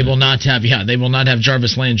else? They will not have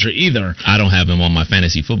Jarvis Landry either. I don't have him on my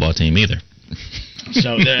fantasy football team either.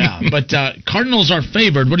 So, yeah. But Cardinals are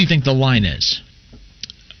favored. What do you think the line is?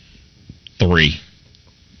 3.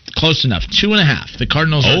 Close enough. 2.5. The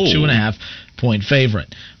Cardinals are 2.5 point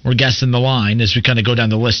favorite. We're guessing the line as we kind of go down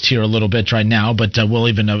the list here a little bit right now, but we'll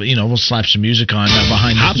even, we'll slap some music on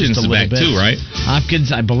behind Hopkins just a little back bit. too, right?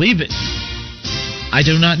 Hopkins, I believe it. I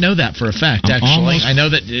do not know that for a fact, actually. I know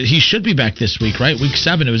that he should be back this week, right? Week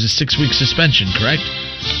 7, it was a 6-week suspension, correct?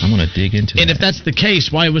 I'm going to dig into that. And if that's the case,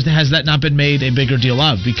 why has that not been made a bigger deal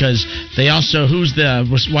of? Because they also, who's the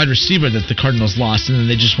wide receiver that the Cardinals lost, and then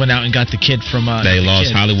they just went out and got the kid from... they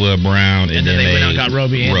lost Hollywood Brown, and then they went out and got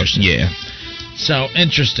Robbie Anderson. Yeah. So,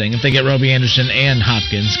 interesting if they get Robbie Anderson and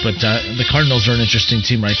Hopkins, but the Cardinals are an interesting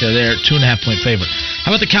team right there. They're 2.5 point favorite. How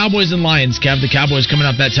about the Cowboys and Lions, Kev? The Cowboys coming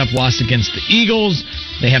off that tough loss against the Eagles.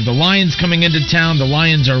 They have the Lions coming into town. The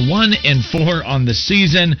Lions are 1-4 on the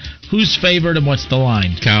season. Who's favored and what's the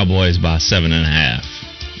line? Cowboys by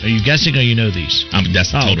 7.5. Are you guessing or you know these? That's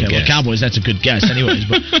a total guess. Well, Cowboys, that's a good guess anyways.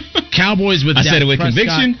 But Cowboys with I said it with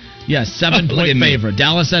conviction. Yes, 7-point favorite.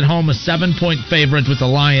 Dallas at home, a 7-point favorite with the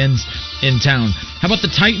Lions in town. How about the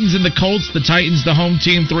Titans and the Colts? The Titans, the home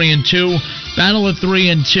team, 3-2. Battle of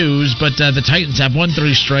 3-2s, but the Titans have won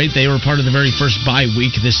 3 straight. They were part of the very first bye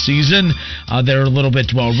week this season. They're a little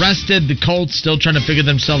bit well rested. The Colts still trying to figure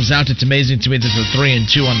themselves out. It's amazing to me that they're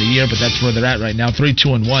 3-2 on the year, but that's where they're at right now.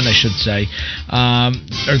 3-2-1, I should say.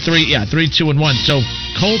 3-2-1. So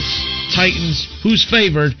Colts, Titans, who's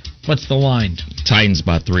favored? What's the line? Titans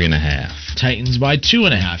by 3.5. Titans by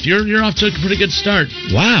 2.5. You're off to a pretty good start.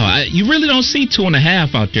 Wow, you really don't see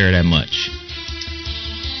 2.5 out there that much.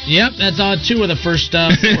 Yep, that's odd. 2 of the first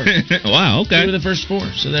 4. Wow, okay. 2 of the first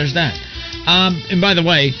 4. So there's that. And by the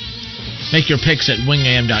way, make your picks at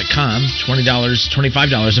wingam.com. $20,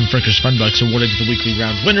 $25 in Frickers Fun Bucks awarded to the weekly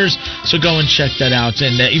round winners. So go and check that out.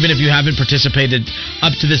 And even if you haven't participated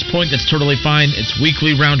up to this point, that's totally fine. It's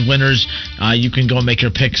weekly round winners. You can go and make your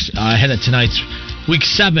picks ahead of tonight's Week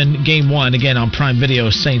 7, Game 1, again on Prime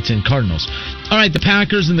Video, Saints and Cardinals. All right, the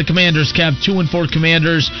Packers and the Commanders, Kev, 2-4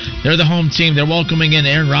 Commanders. They're the home team. They're welcoming in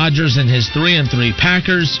Aaron Rodgers and his 3-3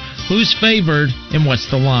 Packers. Who's favored and what's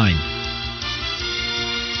the line?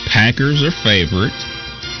 Packers are favored.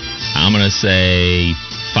 I'm going to say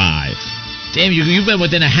 5. Damn, you've been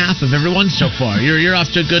within a half of everyone so far. You're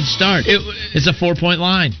off to a good start. It's a 4-point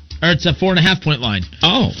line. Or it's a 4.5-point line.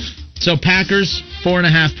 Oh. So Packers,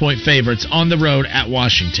 4.5-point favorites on the road at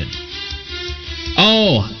Washington.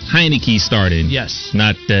 Oh, Heineke started. Yes.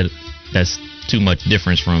 Not that that's too much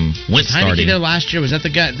difference from Wentz starting. Heineke there last year? Was that the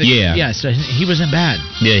guy? Yeah. Yeah, so he wasn't bad.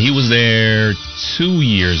 Yeah, he was there 2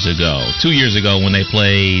 years ago. 2 years ago when they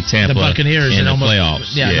played Tampa, the Buccaneers in the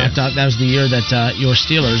playoffs. Yeah. That was the year that your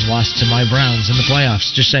Steelers lost to my Browns in the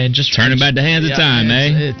playoffs. Just saying. Turn it back the hands of time,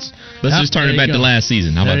 Let's just turn it back to last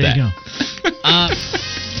season. How about that?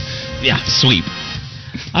 Yeah. Sweep.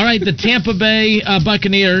 All right, the Tampa Bay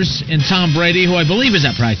Buccaneers and Tom Brady, who I believe is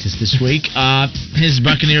at practice this week. His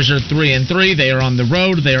Buccaneers are 3-3. They are on the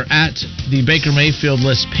road. They are at the Baker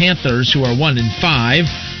Mayfield-less Panthers, who are 1-5.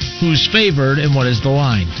 Who's favored and what is the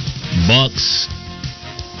line? Bucks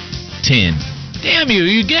 10. Damn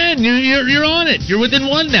you again! You're on it. You're within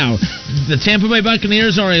 1 now. The Tampa Bay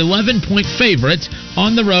Buccaneers are 11-point favorites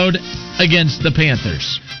on the road against the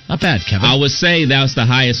Panthers. Not bad, Kevin. I would say that was the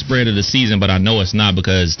highest spread of the season, but I know it's not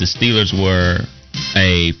because the Steelers were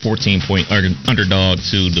a 14-point underdog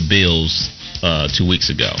to the Bills 2 weeks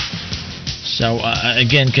ago. So,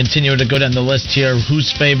 again, continuing to go down the list here.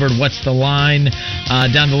 Who's favored? What's the line?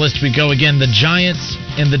 Down the list we go again. The Giants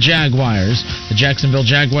and the Jaguars. The Jacksonville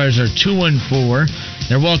Jaguars are 2-4.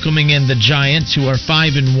 They're welcoming in the Giants, who are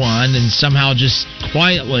 5-1, and somehow just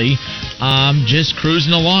quietly just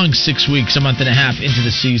cruising along 6 weeks, a month and a half into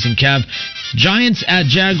the season, Kev. Giants at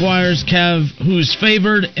Jaguars, Kev. Who's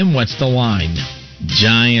favored and what's the line?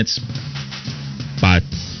 Giants by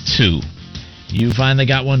 2. You finally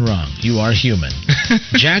got one wrong. You are human.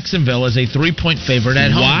 Jacksonville is a 3-point favorite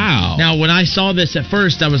at home. Wow. Now, when I saw this at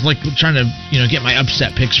first, I was like trying to get my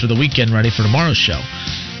upset picks for the weekend ready for tomorrow's show.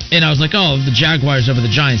 And I was like, oh, the Jaguars over the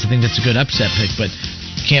Giants. I think that's a good upset pick, but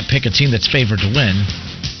you can't pick a team that's favored to win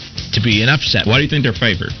to be an upset. Why do you think they're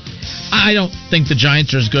favored? I don't think the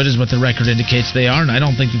Giants are as good as what the record indicates they are, and I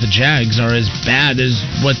don't think that the Jags are as bad as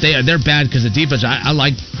what they are. They're bad because of defense. I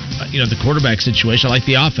like the quarterback situation. I like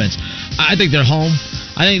the offense. I think they're home.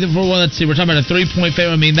 I think let's see, we're talking about a 3-point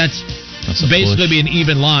favorite. I mean, that's basically be an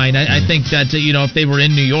even line. I think that if they were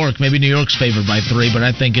in New York, maybe New York's favored by 3, but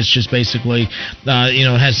I think it's just basically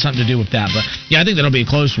it has something to do with that. But yeah, I think that'll be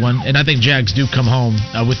a close one, and I think Jags do come home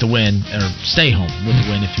with the win, or stay home with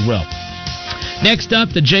the win, if you will. Next up,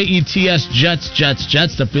 the Jets. They're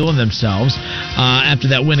feeling themselves after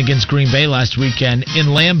that win against Green Bay last weekend in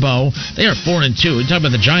Lambeau. They are 4-2. We talk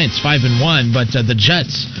about the Giants 5-1, but the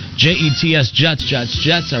Jets,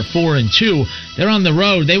 Jets are 4-2. They're on the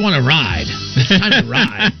road. They want to ride. It's time to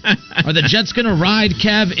ride. Are the Jets going to ride,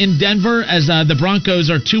 Kev, in Denver as the Broncos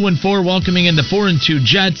are 2-4, welcoming in the 4-2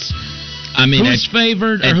 Jets? I mean, who's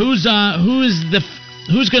favored, or who's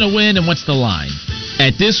going to win, and what's the line?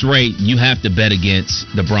 At this rate, you have to bet against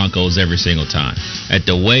the Broncos every single time. At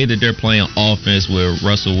the way that they're playing offense with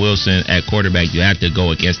Russell Wilson at quarterback, you have to go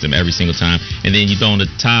against them every single time. And then you throw on the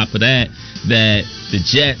top of that the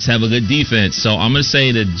Jets have a good defense. So I'm going to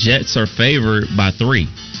say the Jets are favored by 3.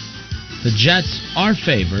 The Jets are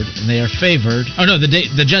favored, and they are favored. Oh, no,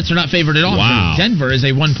 the Jets are not favored at all. Wow. Denver is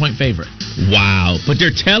a 1-point favorite. Wow. But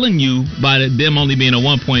they're telling you by them only being a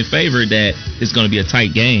 1-point favorite that it's going to be a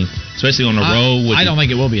tight game, especially on the road. I don't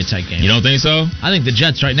think it will be a tight game. You don't think so? I think the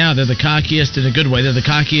Jets right now, they're the cockiest in a good way. They're the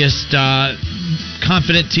cockiest,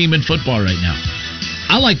 confident team in football right now.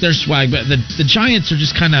 I like their swag, but the Giants are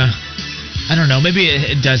just kind of, I don't know, maybe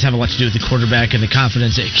it does have a lot to do with the quarterback and the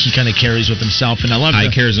confidence that he kind of carries with himself. And I love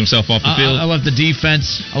he carries himself off the field. I love the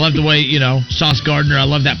defense. I love the way, Sauce Gardner, I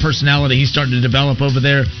love that personality he's starting to develop over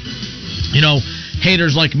there.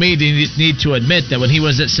 Haters like me need to admit that when he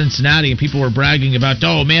was at Cincinnati and people were bragging about,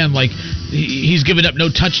 oh man, like he's given up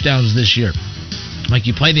no touchdowns this year. Like,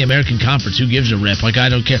 you play the American Conference, who gives a rip? Like, I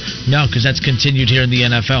don't care. No, because that's continued here in the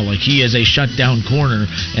NFL. Like, he is a shutdown corner,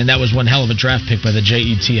 and that was one hell of a draft pick by the Jets.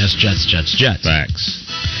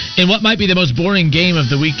 Facts. In what might be the most boring game of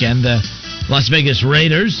the weekend, the Las Vegas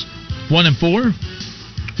Raiders, 1-4,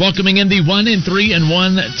 welcoming in the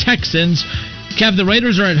 1-3-1 Texans. Kev, the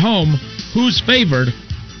Raiders are at home. Who's favored?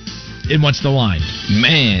 And what's the line?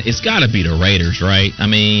 Man, it's got to be the Raiders, right? I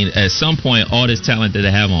mean, at some point, all this talent that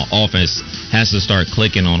they have on offense has to start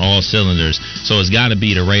clicking on all cylinders. So it's got to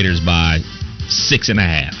be the Raiders by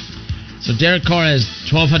 6.5. So Derek Carr has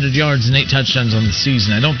 1,200 yards and 8 touchdowns on the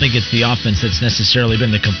season. I don't think it's the offense that's necessarily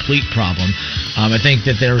been the complete problem. I think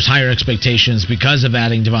that there's higher expectations because of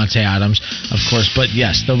adding Devontae Adams, of course. But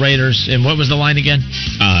yes, the Raiders. And what was the line again?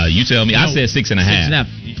 You tell me. I said 6.5.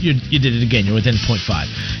 6.5. You did it again. You're within 0.5.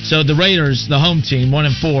 So the Raiders, the home team,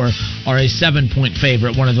 1-4, are a 7-point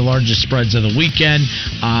favorite, one of the largest spreads of the weekend.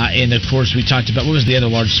 And of course, we talked about, what was the other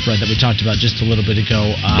large spread that we talked about just a little bit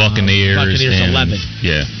ago? Buccaneers 11.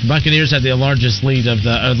 Yeah. Buccaneers had the largest lead of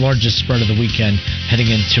the largest spread of the weekend heading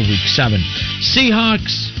into Week 7.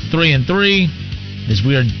 Seahawks 3-3. This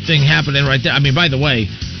weird thing happening right there. I mean, by the way,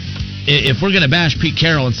 if we're going to bash Pete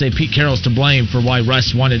Carroll and say Pete Carroll's to blame for why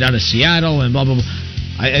Russ wanted out of Seattle and blah, blah, blah,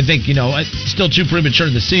 I think, it's still too premature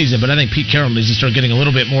in the season, but I think Pete Carroll needs to start getting a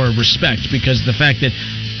little bit more respect because the fact that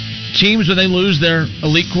teams, when they lose their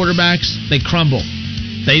elite quarterbacks, they crumble.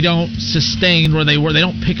 They don't sustain where they were. They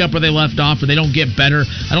don't pick up where they left off, or they don't get better.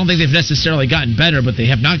 I don't think they've necessarily gotten better, but they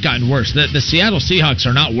have not gotten worse. The Seattle Seahawks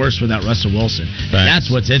are not worse without Russell Wilson. Right.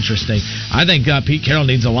 That's what's interesting. I think Pete Carroll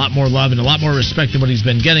needs a lot more love and a lot more respect than what he's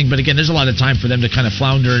been getting. But again, there's a lot of time for them to kind of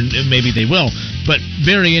flounder, and maybe they will. But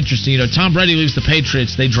very interesting. Tom Brady leaves the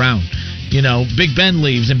Patriots, they drown. Big Ben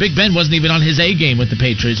leaves, and Big Ben wasn't even on his A game with the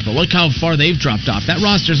Patriots, but look how far they've dropped off. That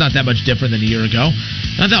roster's not that much different than a year ago.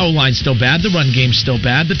 Now, the O-line's still bad, the run game's still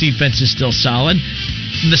bad, the defense is still solid.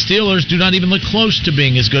 The Steelers do not even look close to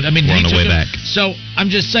being as good. I mean, we're on the way back. So I'm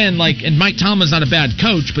just saying, and Mike Tomlin's not a bad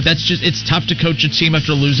coach, but it's tough to coach a team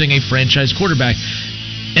after losing a franchise quarterback.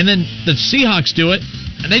 And then the Seahawks do it,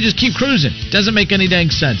 and they just keep cruising. Doesn't make any dang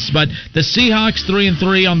sense. But the Seahawks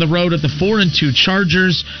 3-3 on the road at the 4-2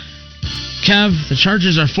 Chargers. Kev, the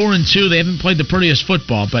Chargers are 4-2. They haven't played the prettiest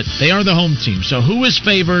football, but they are the home team. So who is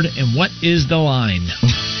favored, and what is the line?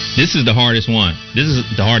 This is the hardest one. This is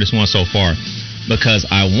the hardest one so far because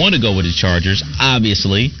I want to go with the Chargers.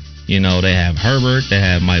 Obviously, they have Herbert, they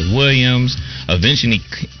have Mike Williams. Eventually,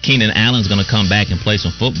 Keenan Allen's going to come back and play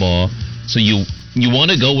some football. So you want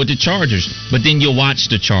to go with the Chargers, but then you watch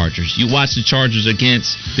the Chargers. You watch the Chargers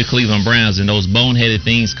against the Cleveland Browns, and those boneheaded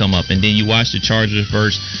things come up. And then you watch the Chargers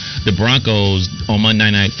versus the Broncos on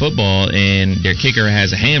Monday Night Football, and their kicker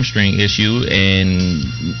has a hamstring issue, and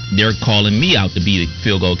they're calling me out to be the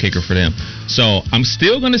field goal kicker for them. So I'm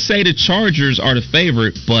still going to say the Chargers are the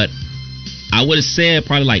favorite, but I would have said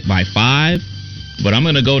probably like by 5, but I'm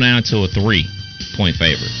going to go down to a 3-point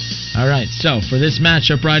favorite. All right, so for this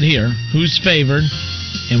matchup right here, who's favored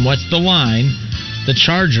and what's the line? The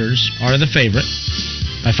Chargers are the favorite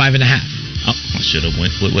by 5.5. Oh, I should have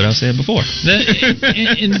went with what I said before.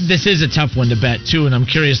 And this is a tough one to bet, too, and I'm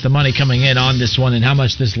curious the money coming in on this one and how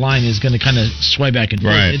much this line is going to kind of sway back and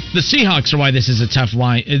forth. Right. The Seahawks are why this is a tough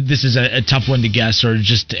line. This is a tough one to guess or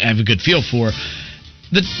just to have a good feel for.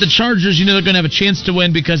 The Chargers, they're going to have a chance to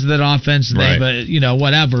win because of that offense. They have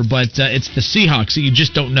whatever. But it's the Seahawks that you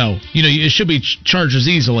just don't know. It should be Chargers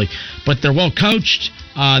easily, but they're well coached.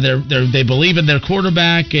 They believe in their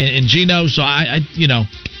quarterback and Geno. So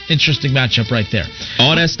interesting matchup right there.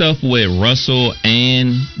 All that stuff with Russell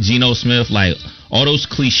and Geno Smith, like all those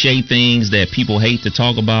cliche things that people hate to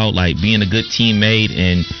talk about, like being a good teammate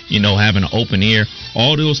and having an open ear.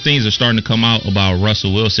 All those things are starting to come out about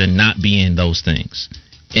Russell Wilson not being those things.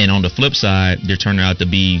 And on the flip side, they're turning out to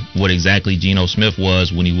be what exactly Geno Smith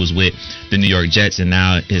was when he was with the New York Jets, and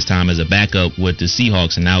now his time as a backup with the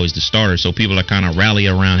Seahawks, and now he's the starter. So people are kind of rallying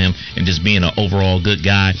around him and just being an overall good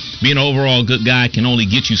guy. Being an overall good guy can only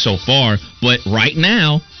get you so far, but right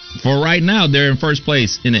now, they're in first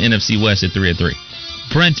place in the NFC West at 3-3.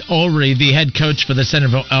 Brent Ulrey, the head coach for the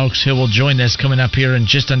Centerville Elks, who will join us coming up here in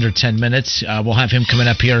just under 10 minutes. We'll have him coming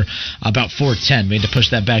up here about 4:10. We had to push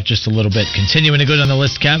that back just a little bit. Continuing to go down the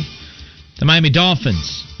list, Kev. The Miami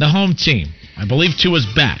Dolphins, the home team, I believe Tua's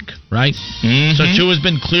back, right? Mm-hmm. So Tua's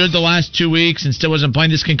been cleared the last 2 weeks and still wasn't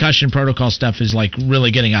playing. This concussion protocol stuff is like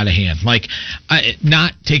really getting out of hand. Like,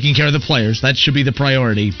 not taking care of the players. That should be the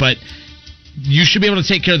priority. But you should be able to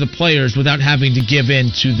take care of the players without having to give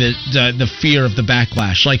in to the fear of the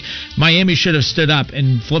backlash. Like, Miami should have stood up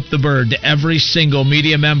and flipped the bird to every single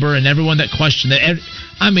media member and everyone that questioned it.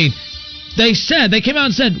 I mean, they came out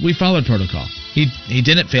and said, we followed protocol. He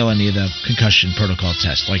didn't fail any of the concussion protocol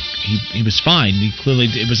tests. Like, he was fine.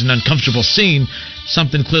 It was an uncomfortable scene.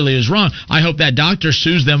 Something clearly is wrong. I hope that doctor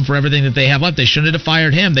sues them for everything that they have left. They shouldn't have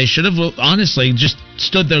fired him. They should have, honestly, just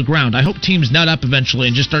stood their ground. I hope teams nut up eventually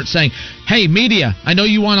and just start saying, hey, media, I know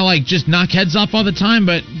you want to, like, just knock heads off all the time,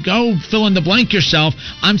 but go fill in the blank yourself.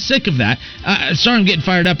 I'm sick of that. Sorry I'm getting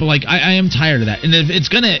fired up, but, like, I am tired of that. And it's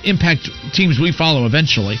going to impact teams we follow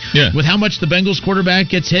eventually. Yeah. With how much the Bengals quarterback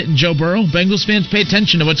gets hit and Joe Burrow, Bengals fans pay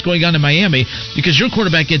attention to what's going on in Miami because your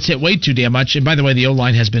quarterback gets hit way too damn much. And by the way, the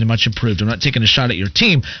O-line has been much improved. I'm not taking a shot at your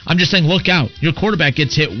team. I'm just saying, look out. Your quarterback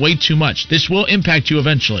gets hit way too much. This will impact you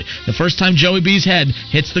eventually. The first time Joey B's head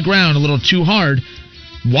hits the ground a little too hard,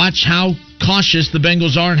 watch how cautious the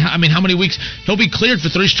Bengals are. And how many weeks? He'll be cleared for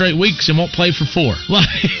 3 straight weeks and won't play for 4.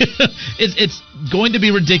 It's going to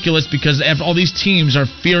be ridiculous because all these teams are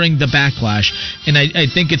fearing the backlash. And I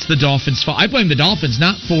think it's the Dolphins' fault. I blame the Dolphins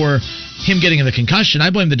not for him getting the concussion.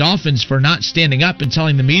 I blame the Dolphins for not standing up and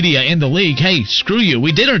telling the media and the league, hey, screw you.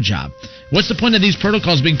 We did our job. What's the point of these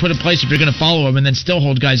protocols being put in place if you're going to follow them and then still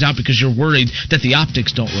hold guys out because you're worried that the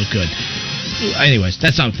optics don't look good? Anyways,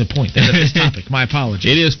 that's not the point of this topic. My apologies.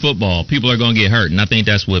 It is football. People are going to get hurt, and I think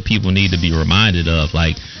that's what people need to be reminded of.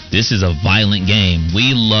 Like, this is a violent game.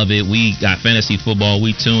 We love it. We got fantasy football.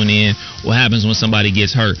 We tune in. What happens when somebody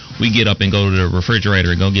gets hurt? We get up and go to the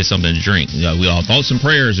refrigerator and go get something to drink. We all thoughts and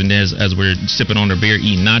prayers, and as we're sipping on our beer,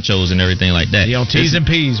 eating nachos and everything like that. T's and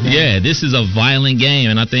P's, man. Yeah, this is a violent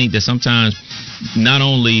game, and I think that sometimes not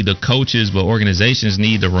only the coaches but organizations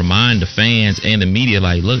need to remind the fans and the media,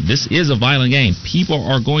 like, look, this is a violent game. People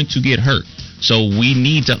are going to get hurt. So we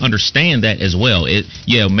need to understand that as well.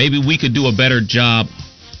 Maybe we could do a better job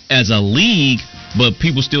as a league, but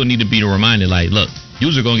people still need to be reminded, like, look,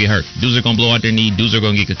 dudes are going to get hurt. Dudes are going to blow out their knee. Dudes are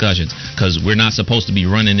going to get concussions because we're not supposed to be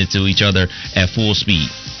running into each other at full speed.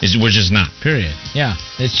 We're just not. Period. Yeah.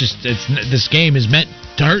 This game is meant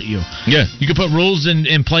to hurt you. Yeah. You could put rules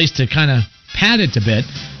in place to kind of pad it a bit,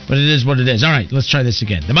 but it is what it is. All right, let's try this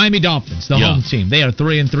again. The Miami Dolphins, the home team. They are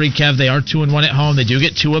 3-3, Kev. They are 2-1 at home. They do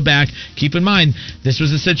get Tua back. Keep in mind, this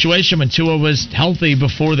was a situation when Tua was healthy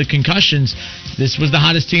before the concussions. This was the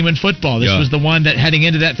hottest team in football. This was the one that heading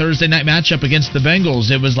into that Thursday night matchup against the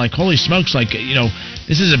Bengals, it was like, holy smokes, like,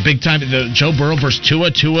 this is a big time. The Joe Burrow versus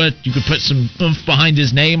Tua. Tua, you could put some oomph behind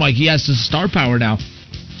his name. Like, he has some star power now.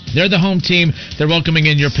 They're the home team. They're welcoming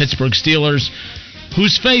in your Pittsburgh Steelers.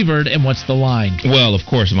 Who's favored and what's the line? Well, of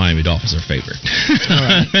course, Miami Dolphins are favored. All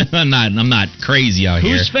right. I'm not crazy out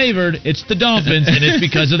here. Who's favored? It's the Dolphins, and it's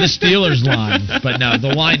because of the Steelers line. But now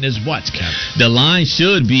the line is what, Kevin? The line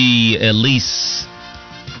should be at least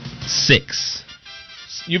 6.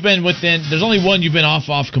 You've been within. There's only one you've been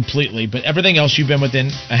off completely, but everything else you've been within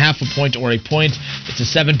a half a point or a point. It's a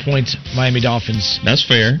 7-point Miami Dolphins. That's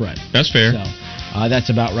fair. Right. That's fair. So that's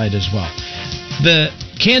about right as well. The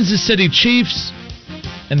Kansas City Chiefs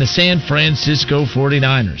and the San Francisco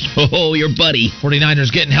 49ers. Oh, your buddy.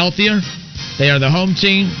 49ers getting healthier. They are the home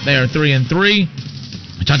team. They are 3-3.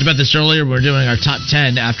 We talked about this earlier. We're doing our top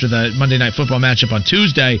 10 after the Monday Night Football matchup on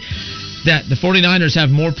Tuesday. That the 49ers have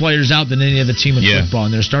more players out than any other team in football,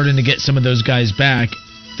 and they're starting to get some of those guys back.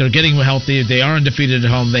 They're getting healthy. They are undefeated at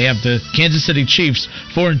home. They have the Kansas City Chiefs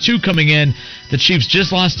 4-2 coming in. The Chiefs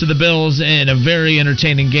just lost to the Bills in a very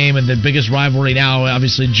entertaining game, and the biggest rivalry now,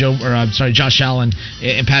 obviously, Josh Allen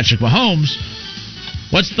and Patrick Mahomes.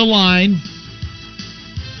 What's the line?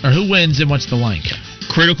 Or who wins and what's the line?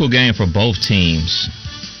 Critical game for both teams.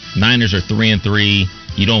 Niners are 3-3.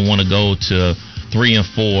 You don't want to go to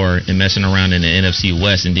 3-4 and messing around in the NFC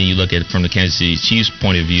West, and then you look at it from the Kansas City Chiefs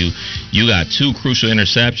point of view. You got 2 crucial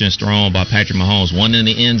interceptions thrown by Patrick Mahomes, one in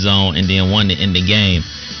the end zone and then one in the game,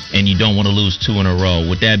 and you don't want to lose 2 in a row.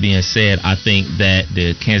 With that being said, I think that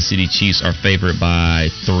the Kansas City Chiefs are favored by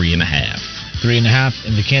 3.5.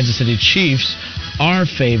 3.5, and the Kansas City Chiefs are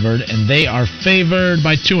favored, and they are favored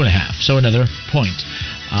by 2.5, so another point.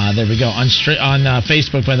 There we go. On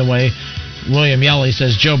Facebook, by the way, William Yelly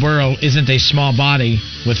says Joe Burrow isn't a small body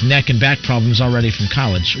with neck and back problems already from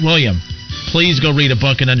college. William, please go read a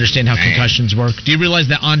book and understand how concussions work. Do you realize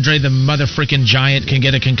that Andre the mother-freaking Giant can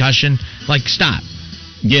get a concussion? Like, stop.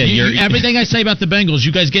 Yeah, everything I say about the Bengals,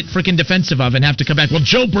 you guys get freaking defensive of and have to come back. Well,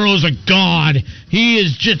 Joe Burrow's a god.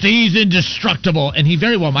 He's indestructible. And he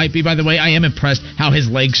very well might be, by the way. I am impressed how his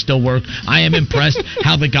legs still work. I am impressed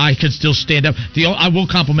how the guy could still stand up. I will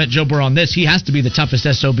compliment Joe Burrow on this. He has to be the toughest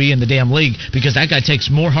SOB in the damn league because that guy takes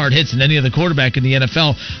more hard hits than any other quarterback in the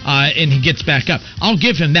NFL, and he gets back up. I'll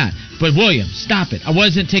give him that. But, William, stop it. I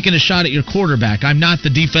wasn't taking a shot at your quarterback. I'm not the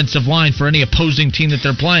defensive line for any opposing team that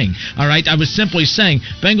they're playing. All right? I was simply saying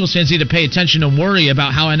Bengals fans need to pay attention and worry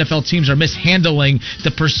about how NFL teams are mishandling the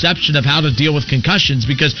perception of how to deal with concussions,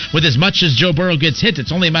 because with as much as Joe Burrow gets hit,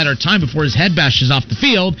 it's only a matter of time before his head bashes off the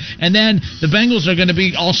field, and then the Bengals are going to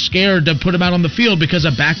be all scared to put him out on the field because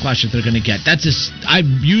of backlash that they're going to get. I've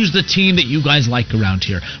used the team that you guys like around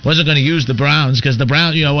here. Wasn't going to use the Browns because the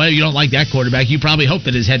Browns, you don't like that quarterback. You probably hope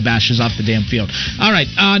that his head bashes off the damn field. All right,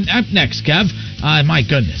 up next, Kev. My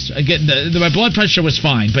goodness. Again, my blood pressure was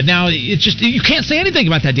fine, but now it's just, you can't say anything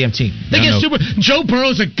about that damn team. Joe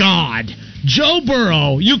Burrow's a god. Joe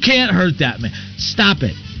Burrow, you can't hurt that man. Stop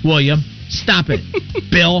it, William. Stop it.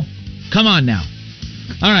 Bill, come on now.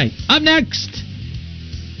 All right, up next.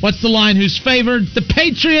 What's the line? Who's favored? The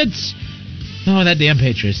Patriots. Oh, that damn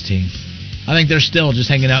Patriots team. I think they're still just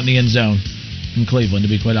hanging out in the end zone in Cleveland, to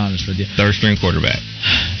be quite honest with you. Third string quarterback.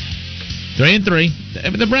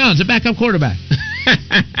 3-3. The Browns, a backup quarterback.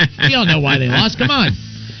 You don't know why they lost. Come on.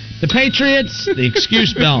 The Patriots, the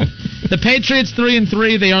excuse bell. The Patriots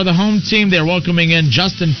 3-3. They are the home team. They're welcoming in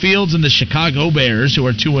Justin Fields and the Chicago Bears, who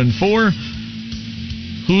are 2-4.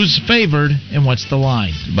 Who's favored and what's the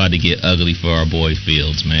line? It's about to get ugly for our boy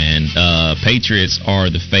Fields, man. Patriots are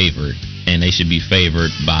the favorite, and they should be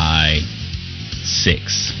favored by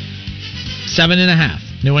 6.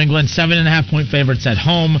 7.5. New England 7.5-point favorites at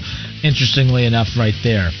home. Interestingly enough, right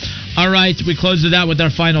there. All right, we close it out with our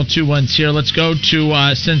final 2 ones here. Let's go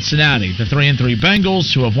to Cincinnati, the 3-3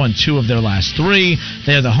 Bengals, who have won 2 of their last 3.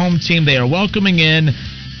 They are the home team. They are welcoming in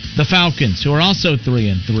the Falcons, who are also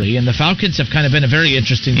 3-3. And the Falcons have kind of been a very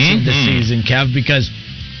interesting team this season, Kev, because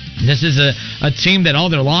this is a team that all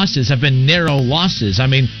their losses have been narrow losses. I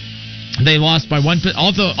mean, they lost by one.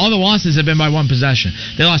 All the losses have been by one possession.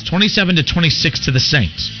 They lost 27-26 to the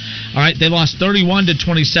Saints. All right, they lost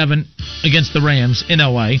 31-27 against the Rams in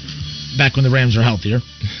LA, back when the Rams were healthier,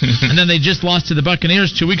 and then they just lost to the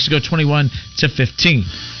Buccaneers 2 weeks ago, 21-15.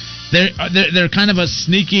 They're kind of a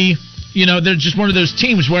sneaky, they're just one of those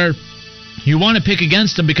teams where you want to pick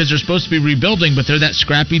against them because they're supposed to be rebuilding, but they're that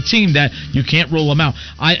scrappy team that you can't rule them out.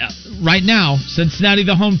 Right now, Cincinnati,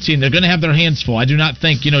 the home team, they're going to have their hands full. I do not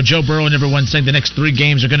think, Joe Burrow and everyone saying the next 3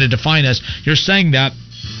 games are going to define us. You're saying that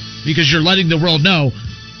because you're letting the world know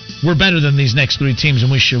we're better than these next 3 teams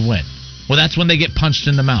and we should win. Well, that's when they get punched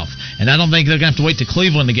in the mouth. And I don't think they're going to have to wait to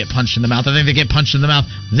Cleveland to get punched in the mouth. I think they get punched in the mouth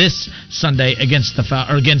this Sunday against the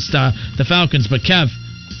Falcons. But, Kev,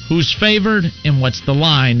 who's favored and what's the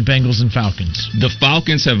line, Bengals and Falcons? The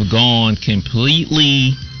Falcons have gone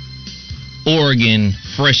completely Oregon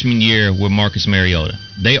freshman year with Marcus Mariota.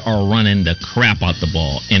 They are running the crap out the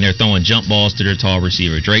ball, and they're throwing jump balls to their tall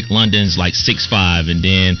receiver. Drake London's like 6'5", and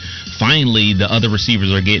then finally the other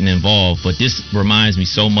receivers are getting involved. But this reminds me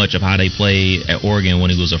so much of how they played at Oregon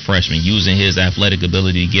when he was a freshman, using his athletic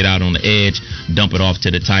ability to get out on the edge, dump it off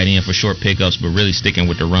to the tight end for short pickups, but really sticking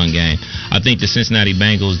with the run game. I think the Cincinnati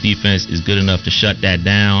Bengals defense is good enough to shut that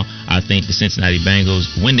down. I think the Cincinnati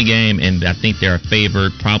Bengals win the game, and I think they're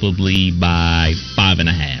favored probably by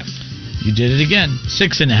 5.5. You did it again.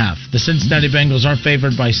 6.5. The Cincinnati Bengals are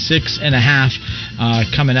favored by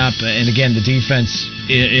 6.5 coming up. And again, the defense,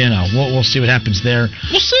 we'll see what happens there.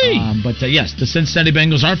 We'll see. But yes, the Cincinnati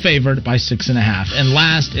Bengals are favored by 6.5. And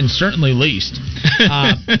last and certainly least,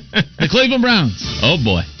 the Cleveland Browns. Oh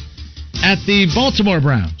boy. At the Baltimore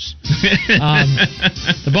Browns.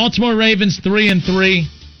 The Baltimore Ravens 3-3.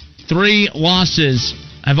 3 losses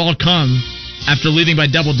have all come after leading by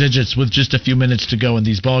double digits with just a few minutes to go in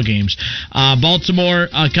these ball games. Baltimore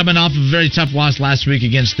coming off of a very tough loss last week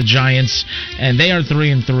against the Giants, and they are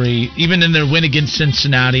 3-3. Even in their win against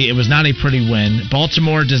Cincinnati, it was not a pretty win.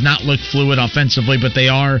 Baltimore does not look fluid offensively, but they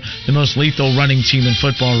are the most lethal running team in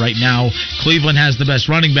football right now. Cleveland has the best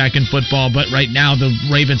running back in football, but right now the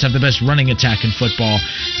Ravens have the best running attack in football,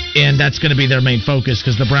 and that's going to be their main focus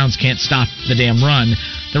because the Browns can't stop the damn run.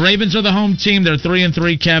 The Ravens are the home team. They're 3-3,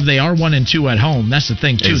 Kev. They are 1-2 at home. That's the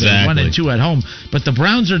thing, too. Exactly. They're 1-2 at home. But the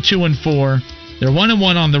Browns are 2-4. They're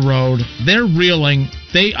 1-1 on the road. They're reeling.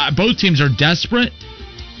 Both teams are desperate,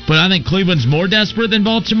 but I think Cleveland's more desperate than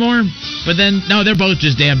Baltimore. But then, no, they're both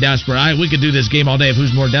just damn desperate. We could do this game all day of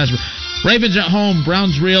who's more desperate. Ravens at home.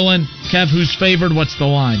 Browns reeling. Kev, who's favored? What's the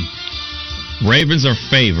line? Ravens are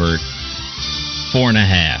favored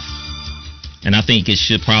 4.5. And I think it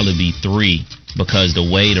should probably be 3 because the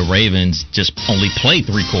way the Ravens just only play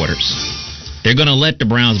 3 quarters. They're going to let the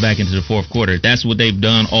Browns back into the fourth quarter. That's what they've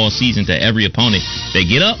done all season to every opponent. They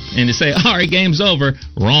get up and they say, all right, game's over.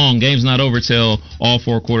 Wrong. Game's not over till all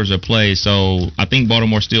 4 quarters are played. So I think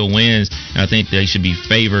Baltimore still wins, and I think they should be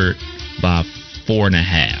favored by 4.5.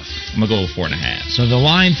 I'm going to go with 4.5. So the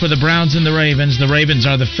line for the Browns and the Ravens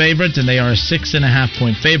are the favorite, and they are a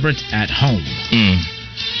 6.5-point favorite at home.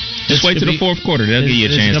 Just wait till the fourth quarter. They'll give you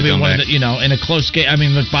a chance to come back. In a close game. I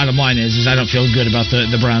mean, the bottom line is I don't feel good about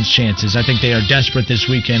the Browns' chances. I think they are desperate this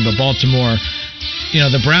weekend, but Baltimore,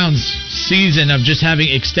 the Browns' season of just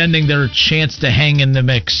extending their chance to hang in the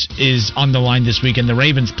mix is on the line this weekend. The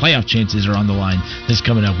Ravens' playoff chances are on the line this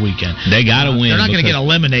coming up weekend. They got to win. They're not going to get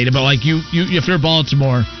eliminated, but if you're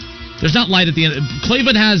Baltimore, there's not light at the end.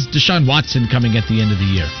 Cleveland has Deshaun Watson coming at the end of the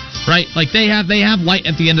year, right? They have light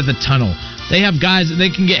at the end of the tunnel. They have guys that they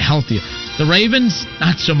can get healthier. The Ravens,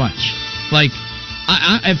 not so much.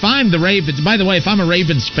 If I'm the Ravens, by the way, if I'm a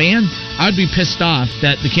Ravens fan, I would be pissed off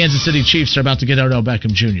that the Kansas City Chiefs are about to get Odell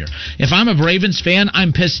Beckham Jr. If I'm a Ravens fan,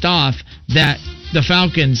 I'm pissed off that the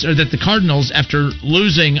Falcons or that the Cardinals, after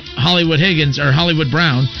losing Hollywood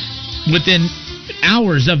Brown, within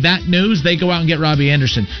hours of that news, they go out and get Robbie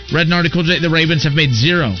Anderson. Read an article today, the Ravens have made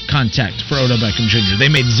 0 contact for Odell Beckham Jr. They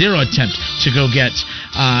made 0 attempt to go get,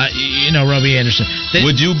 Robbie Anderson.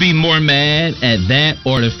 Would you be more mad at that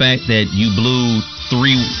or the fact that you blew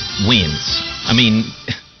 3 wins? I mean,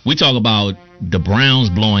 we talk about the Browns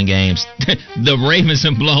blowing games. The Ravens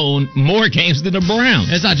have blown more games than the Browns.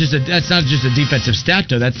 That's not just a defensive stat,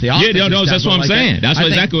 though. That's the offensive stat. That's what I'm saying. That's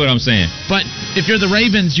exactly what I'm saying. But if you're the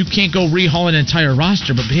Ravens, you can't go rehaul an entire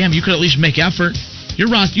roster. But damn, you could at least make effort.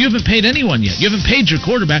 Your roster, you haven't paid anyone yet. You haven't paid your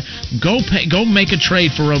quarterback. Go make a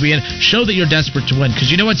trade for Robbie and show that you're desperate to win.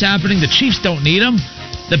 Because you know what's happening? The Chiefs don't need him.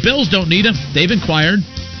 The Bills don't need him. They've inquired.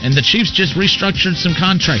 And the Chiefs just restructured some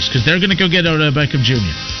contracts because they're going to go get Odell Beckham Jr.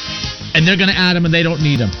 And they're going to add him, and they don't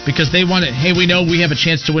need him because they want it. Hey, we know we have a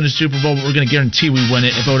chance to win a Super Bowl, but we're going to guarantee we win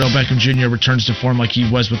it if Odell Beckham Jr. returns to form like he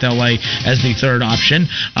was with L.A. as the third option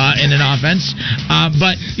in an offense.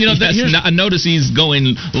 But I notice he's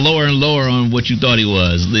going lower and lower on what you thought he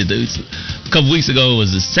was. A couple weeks ago, it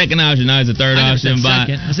was the second option. Now he's the third option.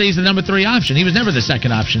 I say he's the number 3 option. He was never the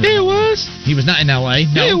second option. Yeah, he was. He was not in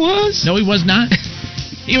L.A. No, he was. No, he was not.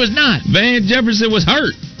 He was not. Van Jefferson was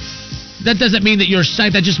hurt. That doesn't mean that you're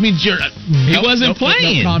psyched. That just means you're... He wasn't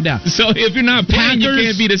playing. Calm down. So if you're not playing, you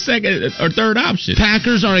can't be the second or third option.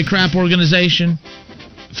 Packers are a crap organization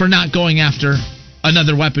for not going after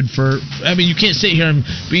another weapon for... I mean, you can't sit here and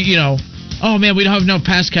be, oh, man, we don't have enough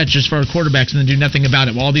pass catchers for our quarterbacks and then do nothing about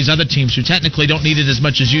it. While all these other teams who technically don't need it as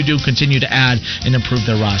much as you do continue to add and improve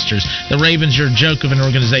their rosters. The Ravens, you're a joke of an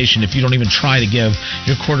organization if you don't even try to give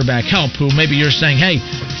your quarterback help, who maybe you're saying, hey,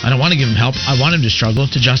 I don't want to give him help. I want him to struggle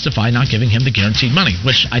to justify not giving him the guaranteed money,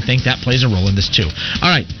 which I think that plays a role in this too. All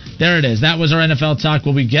right, there it is. That was our NFL talk.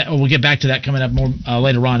 We'll get back to that coming up more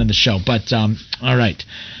later on in the show. But all right,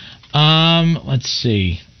 let's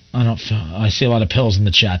see. I see a lot of pills in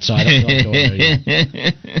the chat, so I don't feel like going there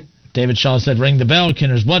yet. David Shaw said, ring the bell.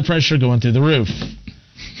 Kinner's blood pressure going through the roof.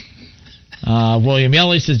 William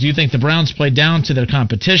Yelly says, do you think the Browns played down to their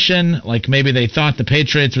competition? Like maybe they thought the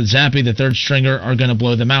Patriots with Zappe, the third stringer, are going to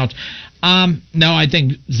blow them out. No, I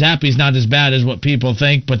think Zappe's not as bad as what people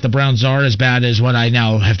think, but the Browns are as bad as what I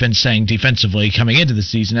now have been saying defensively coming into the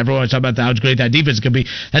season. Everyone talks about how great that defense could be.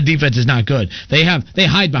 That defense is not good. They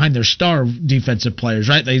hide behind their star defensive players,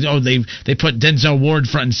 right? They put Denzel Ward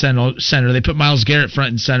front and center. They put Myles Garrett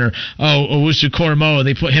front and center. Owusu-Koramoah,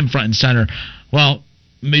 they put him front and center. Well,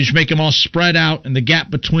 you should make them all spread out, and the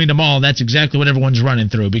gap between them all, that's exactly what everyone's running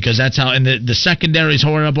through, because that's how, and the secondary is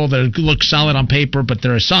horrible. They look solid on paper, but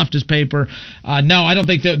they're as soft as paper. No, I don't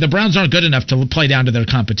think the Browns aren't good enough to play down to their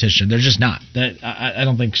competition. They're just not. I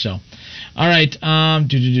don't think so. All right.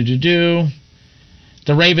 The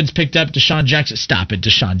Ravens picked up Deshaun Jackson. Stop it,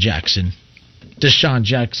 Deshaun Jackson. Deshaun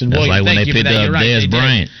Jackson. That's like when they picked up Dez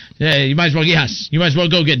Bryant. Yeah, you might as well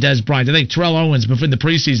go get Dez Bryant. I think Terrell Owens before the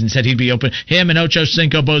preseason said he'd be open. Him and Ocho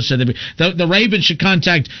Cinco both said they'd be. The Ravens should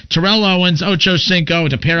contact Terrell Owens, Ocho Cinco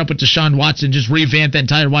to pair up with Deshaun Watson, just revamp that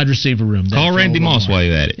entire wide receiver room. Call Randy Moss while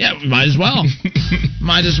you're at it. Yeah, might as well.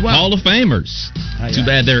 Hall of Famers. Too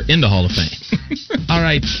bad they're in the Hall of Fame. All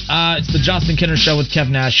right, it's the Justin Kinner Show with Kev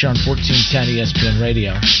Nash here on 1410 ESPN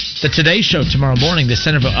Radio. the Today Show tomorrow morning. The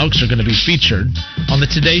Centerville Elks are going to be featured on the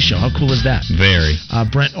Today Show. How cool is that? Very.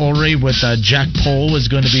 Brent Ulrey with Jack Pohl is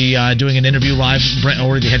going to be doing an interview live. Brent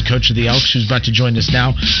Ulrey, the head coach of the Elks, who's about to join us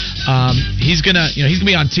now. He's gonna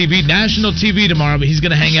be on TV, national TV tomorrow, but he's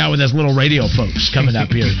gonna hang out with his little radio folks coming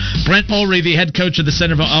up here. Brent Ulrey, the head coach of the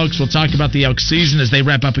Centerville Elks, will talk about the Elks season as they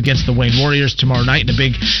wrap up against the Wayne Warriors tomorrow night in a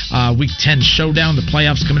big Week 10 showdown. The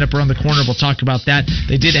playoffs coming up around the corner. We'll talk about that.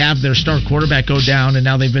 They did have their star quarterback go down, and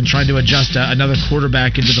now they've been trying to adjust another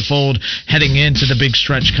quarterback into the fold heading into the big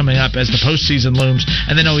stretch coming up as the postseason looms.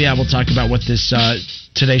 And then, we'll talk about what this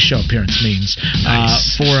Today Show appearance means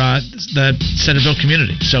for the Centerville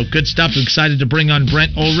community. So good stuff. I'm excited to bring on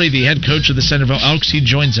Brent Ulrey, the head coach of the Centerville Elks. He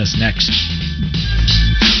joins us next.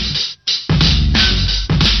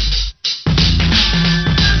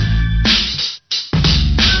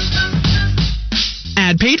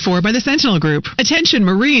 Ad paid for by the Sentinel Group. Attention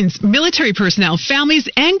Marines, military personnel, families,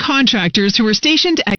 and contractors who are stationed at